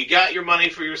phone and you got your money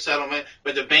for your settlement,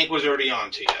 but the bank was already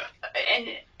on to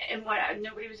you. And what?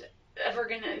 Nobody was ever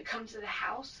going to come to the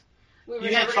house? You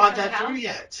hadn't thought that through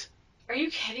yet. Are you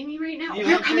kidding me right now?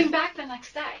 You're coming back the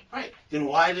next day. Right. Then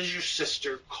why does your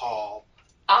sister call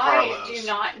Carlos do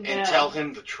not know. and tell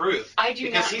him the truth? I do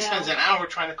not know. Because he spends an hour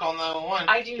trying to call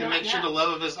 911 to make sure the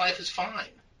love of his life is fine.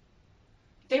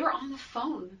 They were on the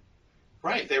phone.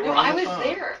 Right, they were on the phone. I was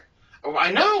there. Oh,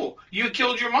 I know. You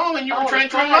killed your mom and you were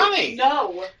transferring money.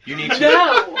 No. You need to.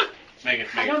 No. Megan.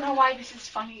 I don't know why this is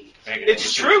funny. Megan,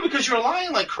 it's true because you're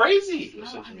lying like crazy.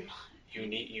 Listen to me. You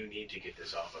need to get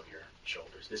this off of your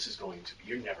shoulders. This is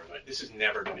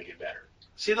never going to get better.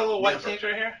 See the little white things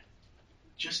right here?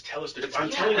 Just tell us the truth. I'm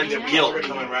telling you, the guilt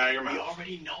coming right out of your mouth.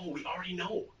 We already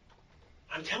know.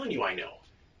 I'm telling you I know.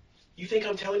 You think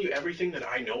I'm telling you everything that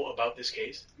I know about this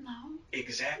case? No.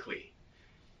 Exactly.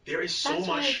 There is so much. That's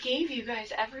why I gave you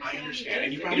guys everything. I understand.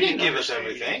 And you didn't give us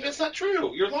everything. That's not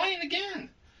true. You're lying again.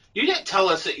 You didn't tell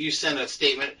us that you sent a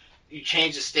statement. You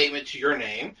changed the statement to your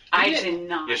name. I did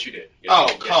not. Yes, you did.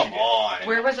 Come on.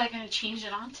 Where was I going to change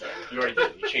it onto? You already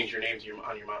did. You changed your name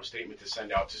on your mom's statement to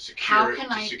send out to secure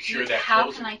that.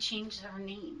 How can I change her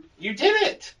name? You did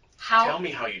it. How? Tell me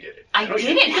how you did it. I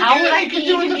didn't. How would I do it? You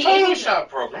can do it in the Photoshop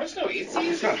program. It's no easy.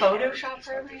 It's a Photoshop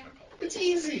program? It's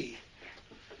easy.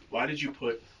 Why did you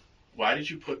put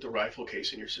the rifle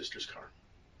case in your sister's car?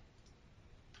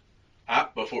 I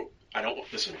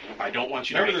don't want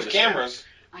you to remember there's cameras.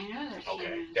 I know there's cameras.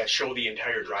 Okay. That show the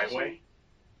entire driveway?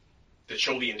 You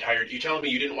telling me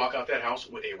you didn't walk out that house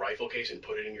with a rifle case and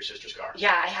put it in your sister's car?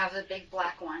 Yeah, I have the big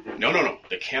black one. No.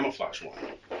 The camouflage one.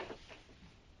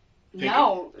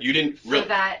 No. You didn't really?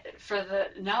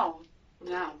 No.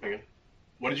 Megan,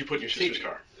 what did you put in your sister's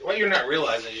car? What you're not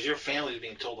realizing is your family's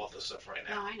being told all this stuff right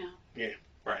now. No, I know. Yeah.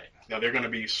 Right. Now they're going to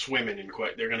be swimming in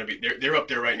they're up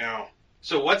there right now.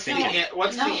 So what's the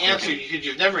answer? Because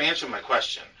you've never answered my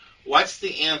question. What's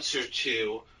the answer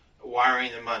to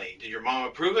wiring the money. Did your mom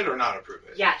approve it or not approve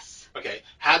it? Yes. Okay.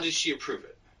 How did she approve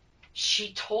it?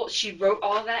 She wrote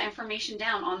all that information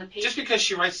down on the paper. Just because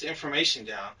she writes the information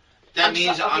down, that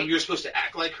means you're supposed to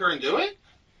act like her and do it?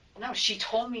 No, she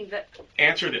told me that.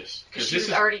 Answer this. Because she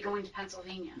was already going to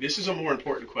Pennsylvania. This is a more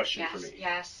important question for me.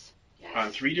 Yes.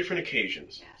 On 3 different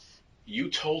occasions, you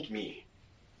told me,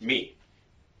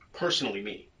 personally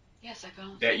me, yes, I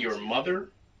found that your mother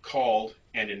called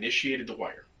and initiated the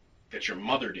wire. That your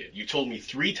mother did. You told me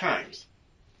 3 times.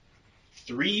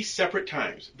 3 separate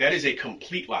times. That is a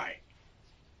complete lie.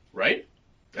 Right?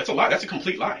 That's a lie. That's a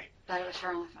complete lie. That was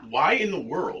her on the phone. Why in the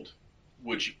world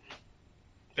would you?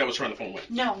 That was her on the phone with.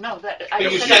 No.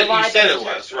 You said it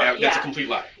was, right? That's a complete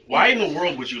lie. Why in the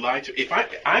world would you lie to? If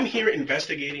I'm here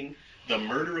investigating the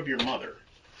murder of your mother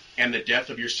and the death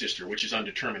of your sister, which is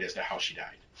undetermined as to how she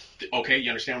died. Okay, you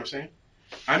understand what I'm saying?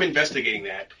 I'm investigating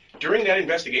that. During that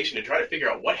investigation, to try to figure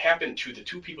out what happened to the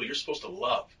 2 people you're supposed to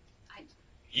love,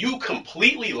 you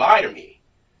completely lie to me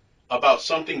about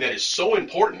something that is so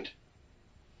important.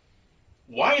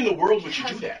 Why in the world would you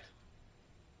do that?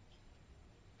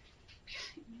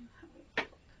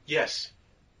 Yes.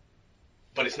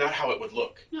 But it's not how it would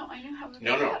look. No, I knew how it would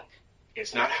look. No.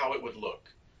 It's not how it would look.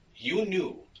 You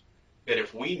knew that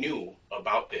if we knew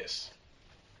about this,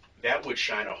 that would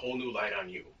shine a whole new light on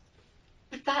you.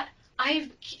 But I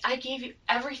gave you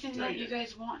everything that you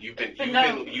guys want. You've been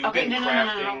crafting.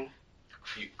 No.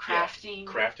 Crafting.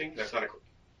 Crafting? That's not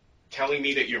telling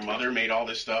me that your mother made all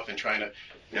this stuff and trying to.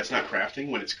 That's not crafting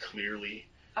when it's clearly.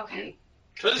 Okay.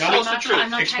 Tell us the truth.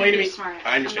 I'm not Explain to to me. Smart.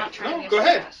 I understand. No, go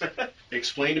ahead.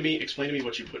 Explain to me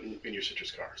what you put in your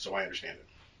sister's car, so I understand it.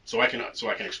 So I can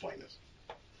explain this.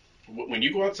 When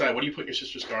you go outside, what do you put in your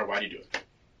sister's car? Why do you do it?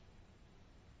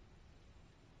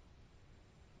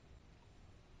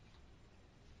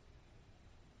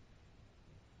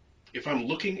 If I'm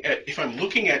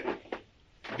looking at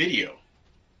video,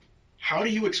 how do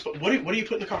you explain? What do you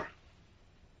put in the car?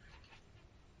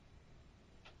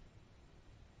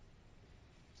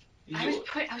 I was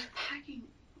packing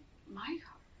my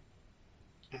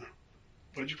car.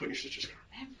 What did you put in your sister's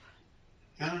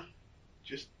car?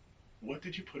 Just what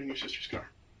did you put in your sister's car?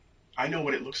 I know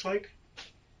what it looks like,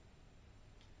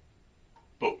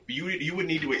 but you would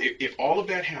need to, if all of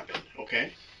that happened,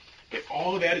 okay? If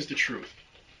all of that is the truth,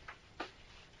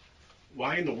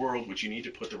 why in the world would you need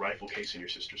to put the rifle case in your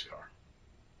sister's car?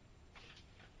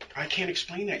 I can't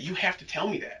explain that. You have to tell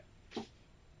me that.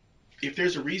 If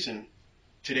there's a reason,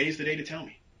 today's the day to tell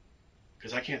me,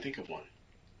 because I can't think of one.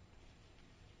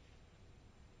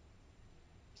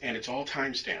 And it's all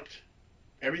time stamped.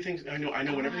 Everything. I know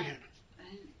when everything happened.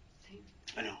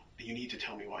 I know. You need to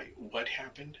tell me what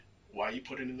happened, why you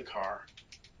put it in the car.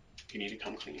 You need to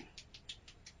come clean.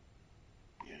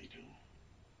 Yeah, you do.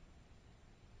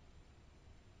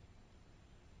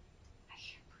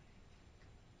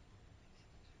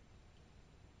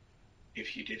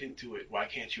 If you didn't do it, why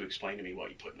can't you explain to me what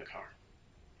you put in the car?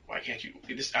 Why can't you?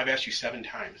 I've asked you 7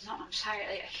 times. No, I'm sorry.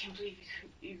 I can't believe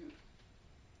you.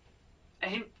 I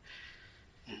didn't.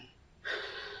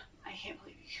 I can't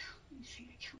believe you think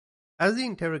I killed. As the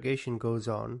interrogation goes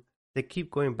on, they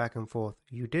keep going back and forth.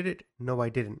 You did it? No, I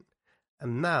didn't.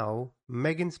 And now,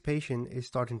 Megan's patience is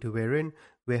starting to wear in,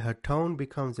 where her tone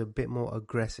becomes a bit more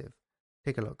aggressive.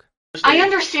 Take a look. I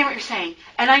understand what you're saying,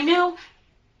 and I know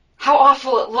how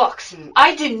awful it looks.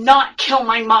 I did not kill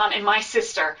my mom and my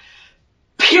sister.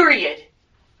 Period.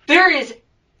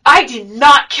 I did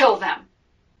not kill them.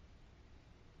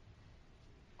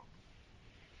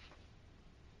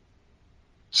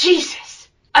 Jesus.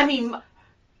 I mean,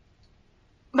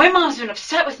 my mom's been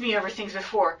upset with me over things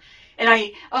before.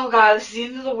 And oh God, this is the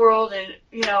end of the world, and,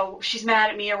 she's mad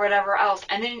at me or whatever else.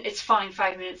 And then it's fine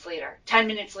 5 minutes later, 10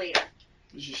 minutes later.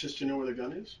 Does your sister know where the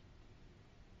gun is?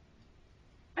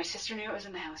 My sister knew it was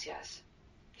in the house, yes.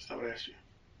 That's not what I asked you.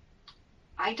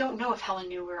 I don't know if Helen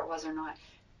knew where it was or not.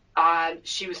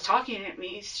 She was talking at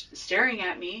me, staring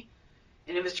at me,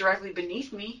 and it was directly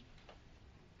beneath me.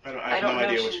 I have no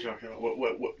idea what you're talking about.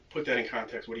 What? Put that in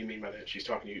context. What do you mean by that? She's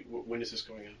talking to you. When is this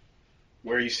going on?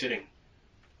 Where are you sitting?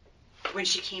 When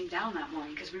she came down that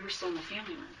morning, because we were still in the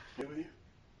family room. Stay with you?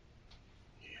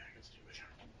 Yeah, I can stay with you.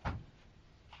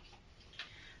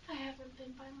 I haven't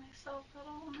been by myself at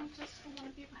all, and I just want to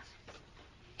be by myself.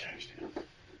 I understand.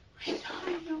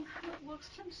 I know how it looks.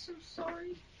 I'm so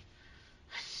sorry.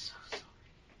 I'm so sorry.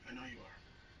 I know you are.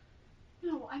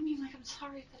 No, I mean, I'm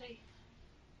sorry that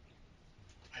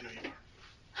I know you are.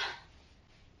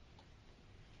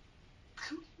 I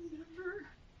would never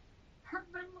hurt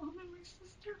my mom and my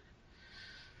sister.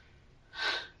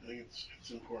 I think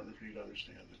it's important for you to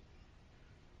understand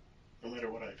that no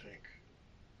matter what I think,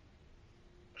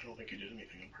 I don't think you did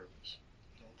anything on purpose.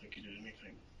 I don't think you did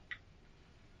anything.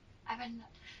 I'm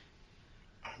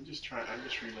just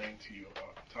relaying to you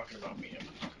about, talking about me. I'm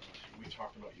not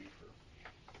talking about you. We talked about you for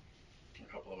a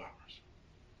couple of hours.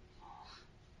 Oh,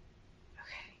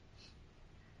 okay.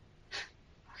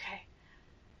 Okay.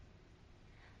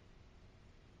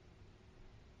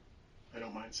 I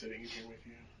don't mind sitting in here with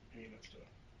you, any of that stuff.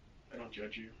 I don't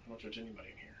judge you. I don't judge anybody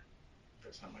in here.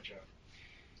 That's not my job.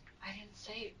 I didn't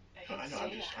say. I know.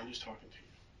 I'm just talking to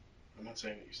you. I'm not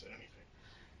saying that you said anything.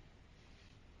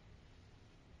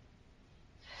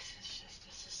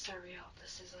 This is surreal.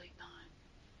 This is like not.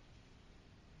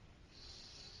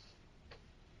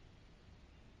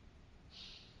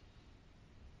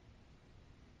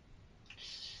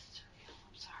 It's surreal.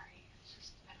 I'm sorry. It's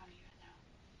just, I don't even know.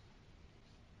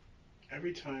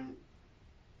 Every time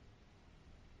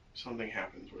something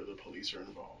happens where the police are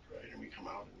involved, right, and we come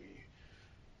out and we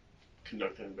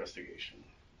conduct an investigation,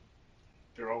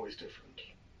 they're always different.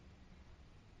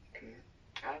 Okay?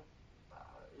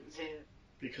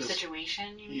 The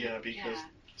situation, you mean? Yeah, because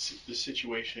the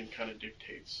situation kind of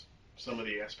dictates some of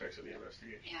the aspects of the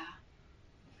investigation. Yeah.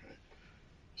 Okay.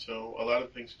 So a lot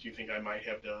of things that you think I might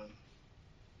have done,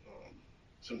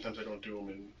 sometimes I don't do them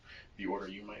in the order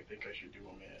you might think I should do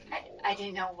them in. I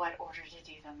didn't know what order to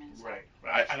do them in. So. Right.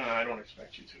 I don't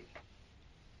expect you to.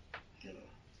 You know.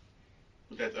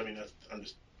 But I'm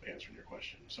just answering your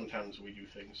question. Sometimes we do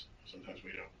things, sometimes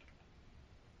we don't.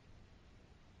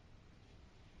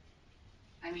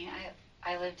 I mean,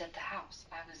 I lived at the house.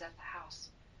 I was at the house.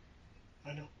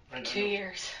 I know. 2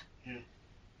 years. Yeah.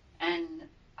 And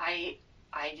I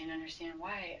didn't understand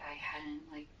why I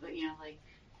hadn't, like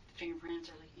fingerprints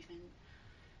or like even,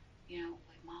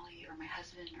 like Molly or my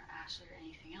husband or Ashley or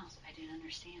anything else. I didn't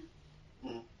understand.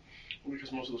 Mm-hmm. Well,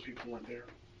 because most of those people weren't there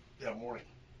that morning.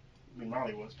 I mean,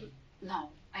 Molly was, but...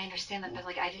 No, I understand that, but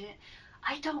like I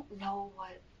don't know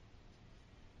what...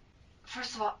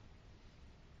 First of all,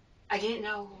 I didn't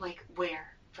know, like,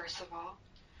 where, first of all.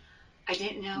 I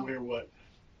didn't know... Where what?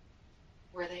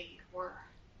 Where they were.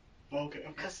 Oh, okay.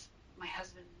 Because my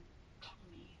husband told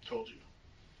me. Told you.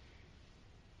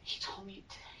 He told me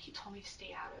to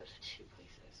stay out of 2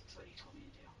 places. That's what he told me to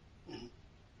do. Mm-hmm.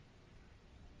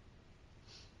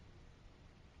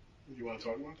 You want to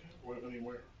talk about that?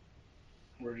 Where?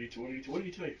 What did he tell you? He told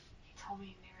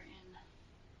me they were in...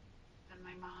 That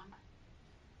my mom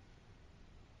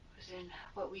was in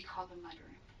what we call the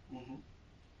mudroom. Mm-hmm. And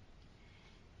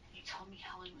he told me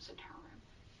Helen was in her room.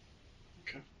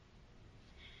 Okay.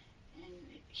 And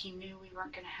he knew we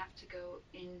weren't going to have to go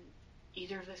in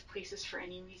either of those places for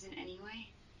any reason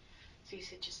anyway. So he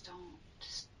said, just don't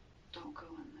go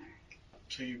in there.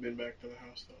 So you've been back to the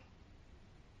house, though?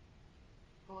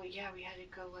 Well, yeah, we had to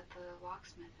go let the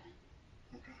locksmith in.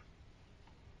 Okay.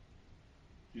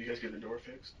 Did you guys get the door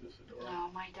fixed? Is the door... No,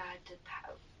 my dad did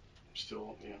that.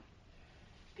 Still, yeah.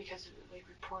 Because of, like,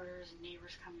 reporters and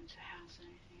neighbors coming to the house and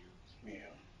everything else.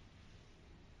 Yeah.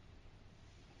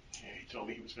 Yeah, he told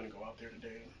me he was going to go out there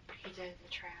today. He did the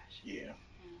trash. Yeah.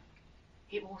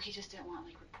 He just didn't want,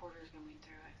 like, reporters going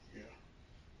through it. Yeah.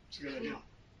 It's a good idea.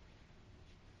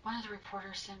 One of the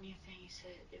reporters sent me a thing. He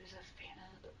said it was a fan of...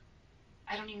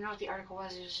 I don't even know what the article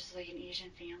was. It was just, like, an Asian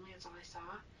family. That's all I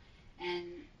saw.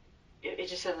 And it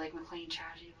just said, like, McLean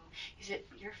tragedy. He said,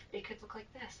 it could look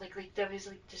like this. Like that was,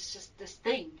 like, just this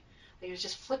thing. Like, it was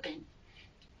just flipping.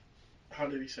 How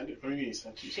did he send it? What do you mean he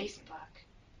sent you Facebook.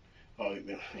 Something? Oh,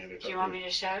 yeah. Do you want me to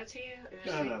shout it to you?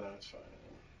 No, it's fine.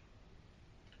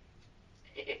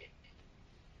 Yeah,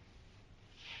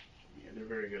 they're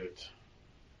very good at...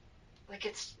 Like,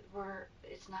 it's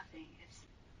nothing.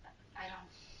 I don't...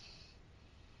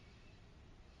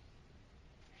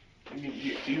 I mean,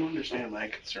 do you understand my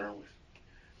concern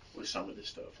with some of this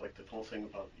stuff? Like the whole thing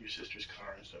about your sister's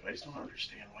car and stuff. I just don't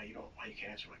understand why you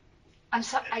can't answer. Like, I'm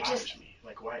sorry. It bothers me.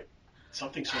 Like, why?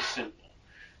 Something so simple.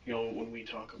 You know, when we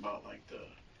talk about like the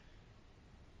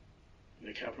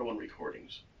Capital One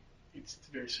recordings, it's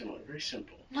very similar, very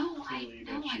simple. No, Clearly,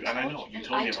 I know you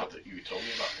told me about that. You told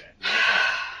me about that.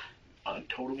 I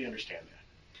totally understand that.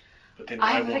 But then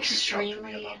why won't you talk to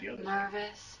me about the other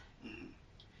nervous. Mm-hmm.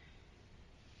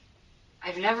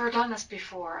 I've never done this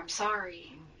before. I'm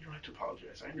sorry. You don't have to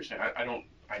apologize. I understand. I don't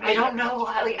know.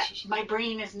 My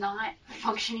brain is not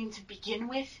functioning to begin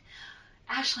with.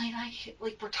 Ashley and I,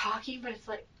 like, we're talking, but it's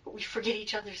like we forget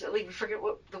each other's. Like, we forget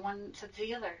what the one said to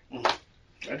the other.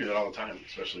 Mm-hmm. I do that all the time,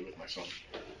 especially with my son.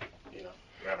 You know,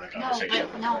 we're having a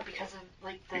conversation. No, because of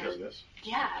like because of this.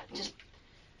 Yeah, just.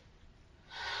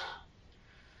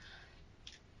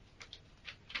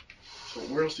 So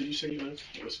where else did you say you lived?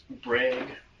 It was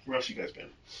Bragg. Where else you guys been?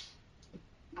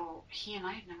 Well, he and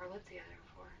I had never lived together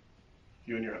before.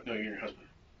 You and your husband.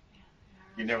 Yeah.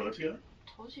 You never lived together?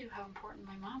 I told you how important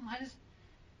my mom was.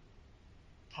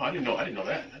 Oh, I didn't know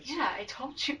that. Yeah, I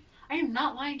told you. I am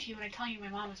not lying to you when I tell you my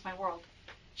mom is my world.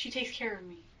 She takes care of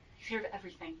me. Takes care of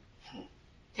everything.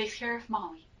 Takes care of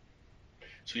Molly.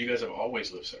 So you guys have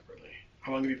always lived separately.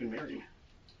 How long have you been married?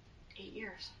 8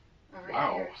 years. Over 8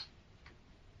 Wow. years.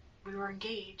 We were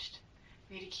engaged.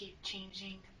 We had to keep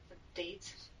changing the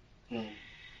dates. It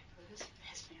was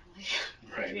his family,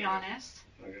 right, to be honest.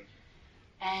 Okay.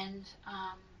 And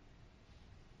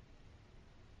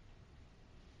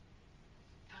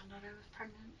found out I was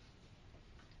pregnant.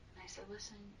 And I said,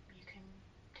 listen, you can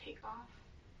take off.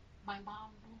 My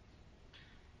mom will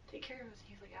take care of us. And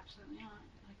he's like, absolutely not.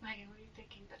 I'm like, Megan, what are you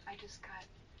thinking? But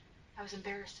I was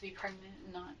embarrassed to be pregnant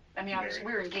and not,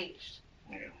 we were engaged.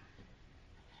 Yeah.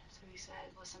 So he said,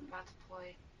 listen, I'm about to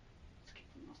deploy.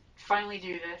 Let's finally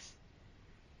do this.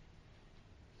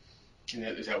 And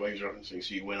is that what he's referencing?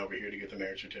 So you went over here to get the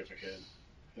marriage certificate,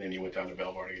 and then you went down to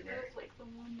Belvoir to get married? It was like the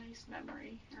one nice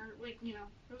memory. Or, like, you know,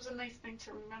 it was a nice thing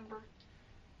to remember.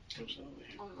 Absolutely.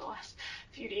 Over the last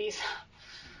few days.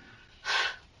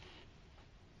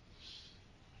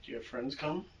 Do you have friends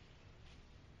come?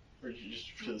 Or did you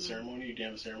just for the ceremony? You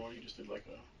didn't have a ceremony? You just did like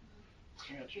a...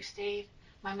 You stayed.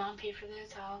 My mom paid for the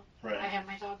hotel. Right. I had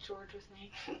my dog George with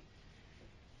me.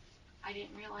 I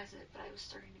didn't realize it, but I was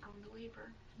starting to go into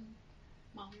labor. And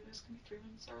Molly was going to be 3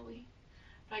 months early.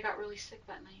 But I got really sick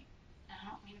that night. And I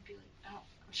don't mean to be like...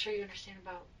 I'm sure you understand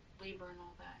about labor and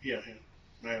all that. Yeah.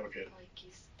 I have a kid. Like,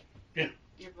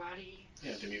 your body...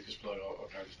 Yeah, the mucus plug, all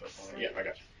kinds of stuff on it. Yeah, I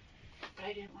got you. But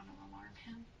I didn't want to alarm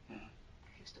him.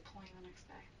 He was deploying the next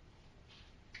day.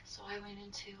 So I went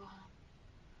into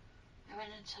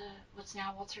what's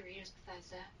now Walter Reed,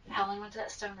 Bethesda. Helen went to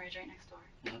that Stone Ridge right next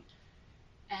door.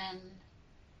 And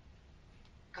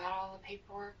got all the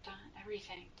paperwork done.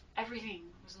 Everything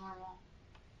was normal.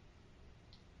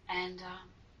 And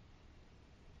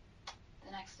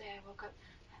the next day I woke up.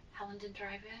 Helen didn't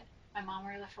drive it. My mom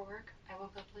already left for work. I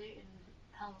woke up late and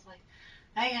Helen was like,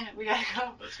 Megan, we gotta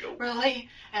go. Let's go. We're late.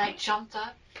 And I jumped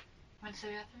up, went to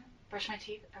the bathroom, brushed my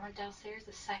teeth. I went downstairs.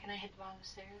 The second I hit the bottom of the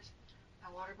stairs, my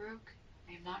water broke.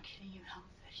 I am not kidding you. Helen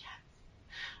said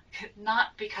yes.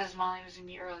 Not because Molly was going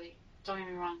to be early. Don't get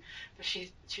me wrong. But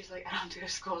she's like, I don't have to go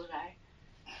to school today.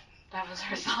 That was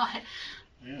her thought.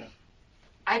 Yeah.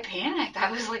 I panicked.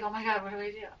 I was like, oh my God, what do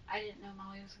I do? I didn't know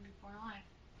Molly was going to be born alive.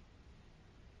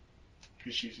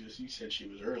 Because you said she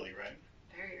was early, right?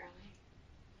 Very early.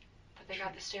 But they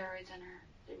got the steroids in her.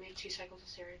 They made 2 cycles of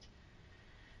steroids.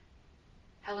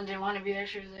 Helen didn't want to be there.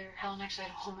 She was there. Helen actually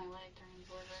had to hold my leg during the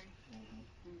delivery.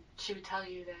 And she would tell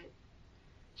you that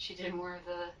she did more of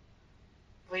the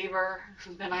labor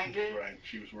than I did. Right.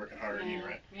 She was working harder than you,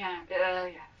 right? Yeah.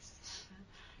 Yes.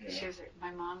 Yeah. She was.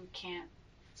 My mom can't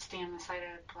stand the sight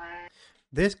of blood.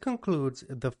 This concludes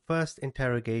the first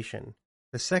interrogation.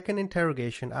 The second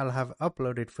interrogation I'll have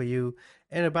uploaded for you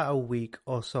in about a week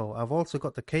or so. I've also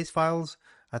got the case files.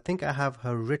 I think I have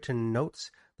her written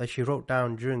notes that she wrote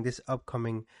down during this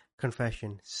upcoming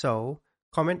confession. So,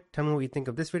 comment, tell me what you think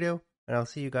of this video, and I'll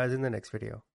see you guys in the next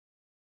video.